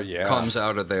comes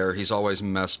out of there, he's always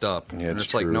messed up? Yeah, and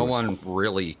it's true. like no one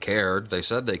really cared. They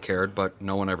said they cared, but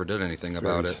no one ever did anything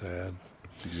about it. Very sad.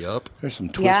 Yep. There's some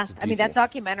twisted people. I mean, that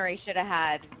documentary should have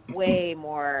had way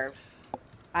more,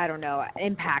 I don't know,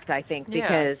 impact, I think,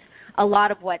 because a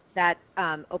lot of what that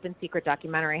Open Secret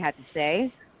documentary had to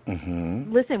say,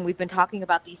 listen, we've been talking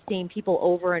about these same people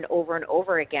over and over and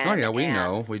over again. Oh, yeah, we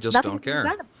know. We just don't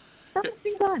care. Nothing's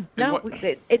being done. No,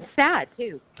 it's sad,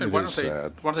 too. And why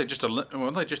don't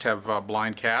they just have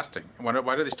blind casting? Why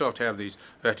do they still have to have these?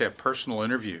 They have to have personal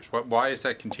interviews. Why does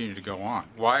that continue to go on?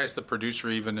 Why is the producer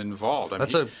even involved?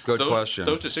 That's a good question.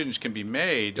 Those decisions can be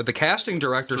made. The casting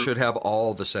director should have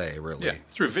all the say, really. Yeah,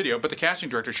 through video, but the casting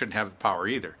director shouldn't have the power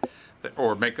either,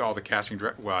 or make all the casting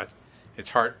direct. Well, it's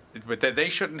hard, but they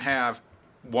shouldn't have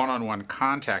one-on-one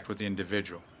contact with the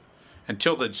individual.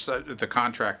 Until the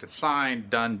contract is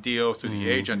signed, done deal through the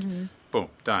agent, boom,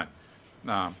 done.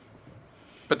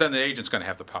 But then the agent's going to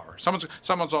have the power.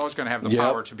 Someone's always going to have the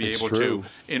power to be able to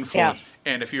influence.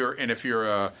 Yeah. And if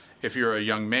you're a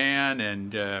young man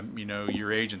and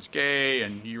your agent's gay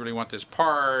and you really want this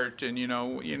part and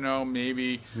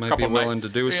maybe might be willing to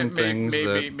do some things.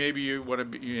 Maybe you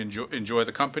want to enjoy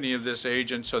the company of this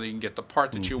agent so that you can get the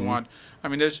part that you want. I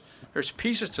mean, there's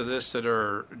pieces to this that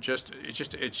are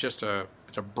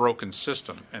it's a broken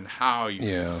system, and how you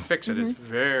fix it is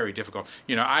very difficult.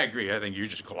 I agree. I think you're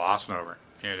just glossing over it.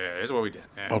 It is what we did.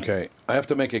 Yeah. Okay, I have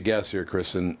to make a guess here,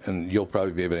 Chris, and you'll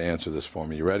probably be able to answer this for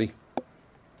me. You ready?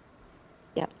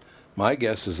 Yeah. My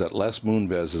guess is that Les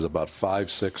Moonves is about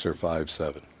 5'6" or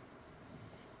 5'7".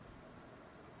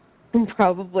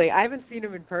 Probably. I haven't seen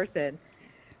him in person,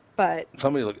 but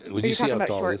somebody look. Would you see how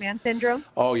tall he is? Short man syndrome?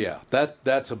 Oh yeah,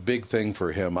 that's a big thing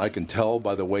for him. I can tell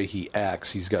by the way he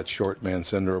acts. He's got short man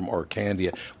syndrome or candy.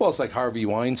 Well, it's like Harvey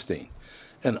Weinstein,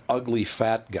 an ugly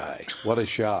fat guy. What a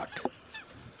shock.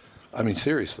 I mean,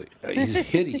 seriously, he's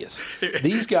hideous.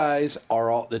 These guys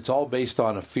it's all based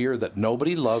on a fear that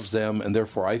nobody loves them, and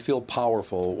therefore I feel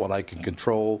powerful when I can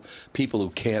control people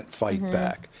who can't fight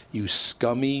back. You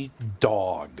scummy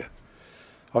dog.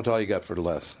 How tall you got for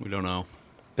Les? We don't know.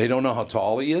 They don't know how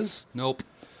tall he is? Nope.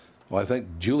 Well, I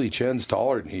think Julie Chen's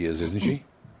taller than he is, isn't she?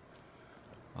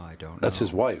 I don't know. That's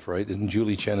his wife, right? Isn't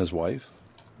Julie Chen his wife?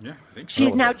 Yeah, I think so.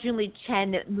 She's now Julie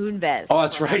Chen Moonves. Oh,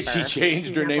 that's right. She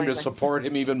changed her name to support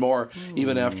him even more,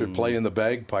 even after playing the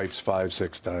bagpipes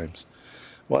 5-6 times.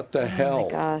 What the hell? Oh,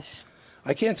 my gosh.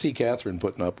 I can't see Catherine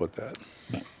putting up with that.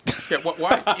 Yeah,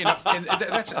 why? And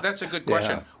that's a good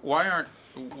question. Yeah.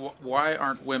 Why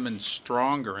aren't women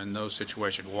stronger in those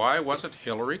situations? Why wasn't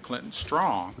Hillary Clinton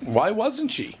strong? Why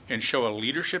wasn't she? And show a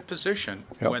leadership position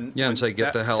when and say,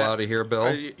 "Get the hell out of here,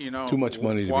 Bill." Too much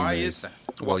money to be made. Why is that?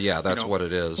 Well, yeah, that's what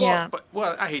it is. Yeah.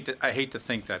 Well, I hate to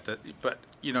think that, but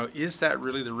is that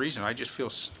really the reason? I just feel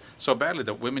so badly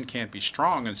that women can't be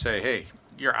strong and say, "Hey,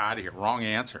 you're out of here." Wrong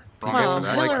answer. Wrong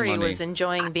answer. Hillary was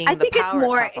enjoying being the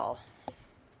power couple.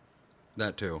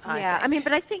 That too. Yeah, I mean,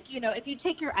 but I think, if you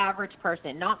take your average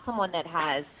person, not someone that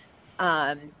has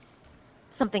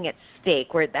something at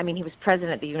stake, where, I mean, he was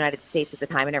president of the United States at the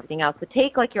time and everything else, but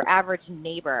take, like, your average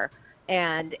neighbor,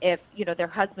 and if, their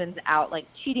husband's out, like,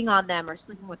 cheating on them or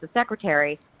sleeping with the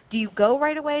secretary, do you go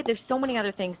right away? There's so many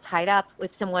other things tied up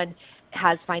with someone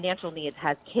has financial needs,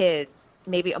 has kids,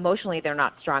 maybe emotionally they're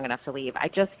not strong enough to leave. I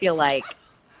just feel like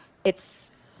it's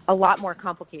a lot more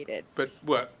complicated. But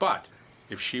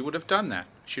if she would have done that,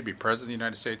 she'd be president of the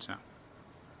United States now.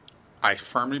 I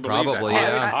firmly believe Probably,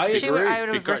 that. yeah. I agree. I would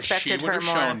have Because respected she would her have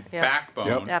more. shown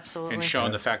backbone Absolutely. and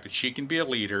shown the fact that she can be a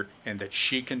leader and that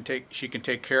she can take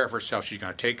care of herself. She's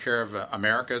going to take care of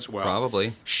America as well.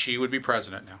 Probably. She would be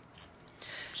president now.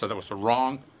 So that was the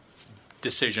wrong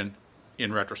decision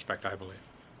in retrospect, I believe.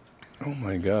 Oh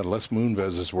my God, Les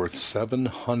Moonves is worth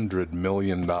 $700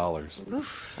 million.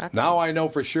 Oof, Now I know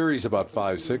for sure he's about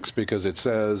 5'6" because it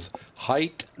says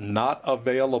height not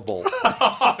available. He's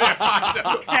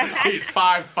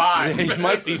 5'5". He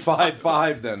might be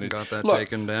 5'5" then. Got that Look,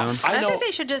 taken down. I think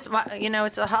they should just,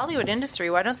 it's a Hollywood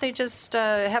industry. Why don't they just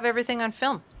have everything on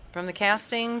film? From the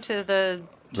casting to the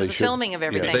filming of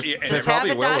everything. Yeah. They Just probably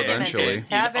have it will documented. eventually.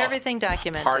 Have everything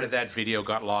documented. Part of that video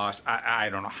got lost. I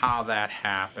don't know how that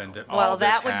happened. Well,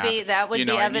 that would be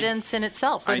evidence in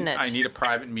itself, wouldn't it? I need a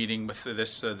private meeting with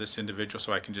this individual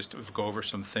so I can just go over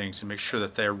some things and make sure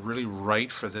that they're really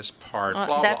right for this part.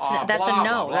 That's a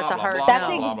no. That's a hard no.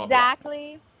 That's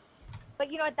exactly. But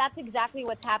you know what? That's exactly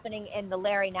what's happening in the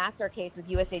Larry Nassar case with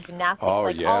USA Gymnastics. Oh,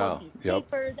 like yeah. all of these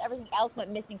papers, everything else went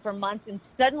missing for months, and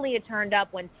suddenly it turned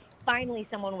up when finally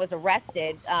someone was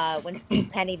arrested. When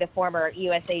Steve Penny, the former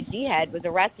USAG head, was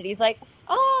arrested, he's like,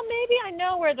 "Oh, maybe I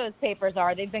know where those papers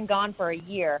are. They've been gone for a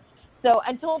year." So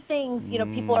until things,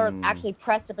 people are actually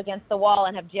pressed up against the wall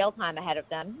and have jail time ahead of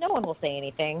them, no one will say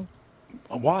anything.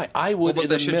 Why? I would. But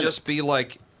they should just be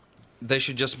like. They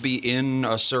should just be in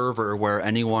a server where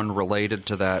anyone related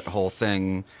to that whole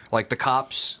thing, like the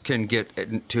cops can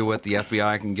get to it, the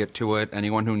FBI can get to it,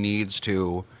 anyone who needs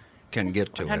to can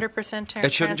get to 100% it. transparency.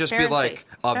 It shouldn't just be like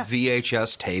a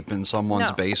VHS tape in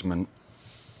someone's basement.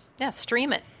 Yeah,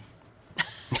 stream it.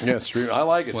 Yeah, stream. I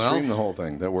like it. Well, Stream the whole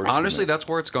thing. That works. Honestly, that's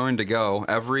where it's going to go.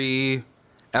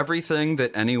 Everything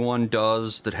that anyone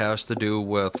does that has to do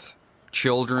with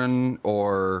children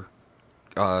or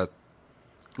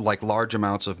like large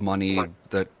amounts of money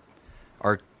that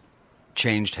are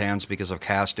changed hands because of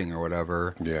casting or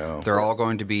whatever. Yeah. They're all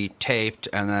going to be taped,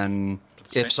 and then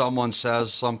if someone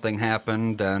says something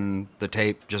happened, then the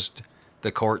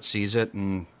court sees it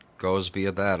and goes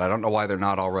via that. I don't know why they're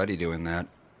not already doing that.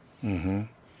 Mm-hmm.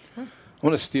 I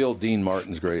want to steal Dean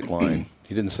Martin's great line.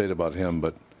 He didn't say it about him,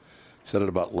 but he said it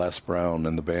about Les Brown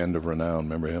and the Band of Renown.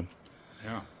 Remember him?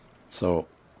 Yeah. So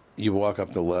you walk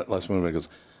up to Les Moonves and goes,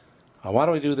 why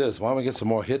don't we do this? Why don't we get some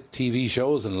more hit TV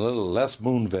shows and a little Les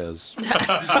Moonves?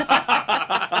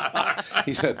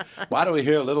 He said, why don't we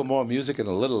hear a little more music and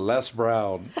a little Les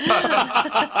Brown?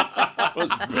 It was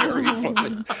very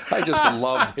funny. I just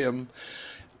loved him.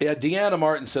 Yeah, Deanna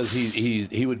Martin says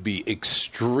he would be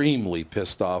extremely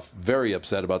pissed off, very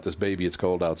upset about this Baby It's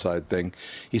Cold Outside thing.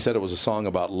 He said it was a song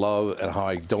about love and how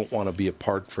I don't want to be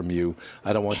apart from you.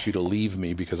 I don't want you to leave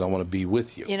me because I want to be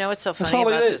with you. You know what's so funny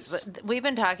about this? But we've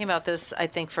been talking about this, I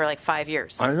think, for like 5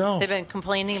 years. I know. They've been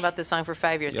complaining about this song for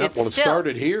 5 years. Yep. Well, it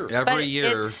started here. Every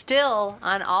year. It's still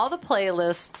on all the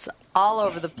playlists all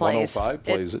over the place. 105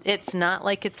 plays it. It's not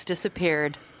like it's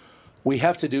disappeared. We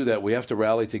have to do that. We have to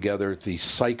rally together. The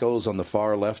psychos on the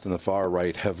far left and the far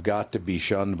right have got to be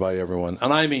shunned by everyone.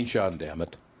 And I mean shunned, damn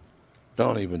it.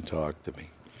 Don't even talk to me.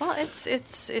 Well,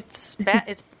 it's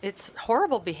bad. It's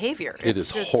horrible behavior. It is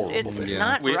horrible It's behavior.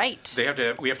 not right.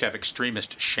 We have to have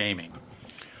extremist shaming.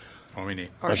 What we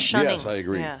need. Or shunning. Yes, I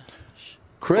agree. Yeah.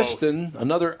 Kristen,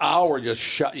 another hour just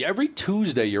shot. Every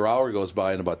Tuesday, your hour goes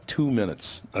by in about 2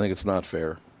 minutes. I think it's not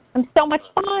fair. I'm so much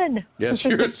fun. Yes,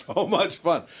 you're so much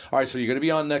fun. All right, so you're going to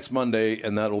be on next Monday,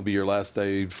 and that will be your last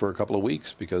day for a couple of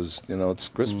weeks because, it's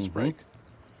Christmas break.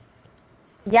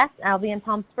 Yes, I'll be in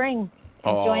Palm Springs.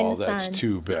 Oh, that's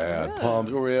too bad. Palm,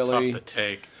 really? Tough to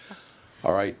take.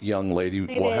 All right, young lady.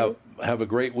 Well, have a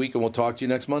great week, and we'll talk to you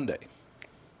next Monday.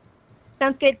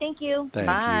 Sounds good. Thank you. Thank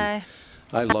Bye. you.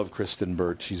 I love Kristen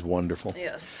Burt. She's wonderful.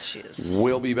 Yes, she is.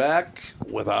 We'll be back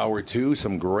with Hour 2.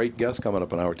 Some great guests coming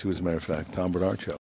up in Hour 2, as a matter of fact. Tom Bernard Show.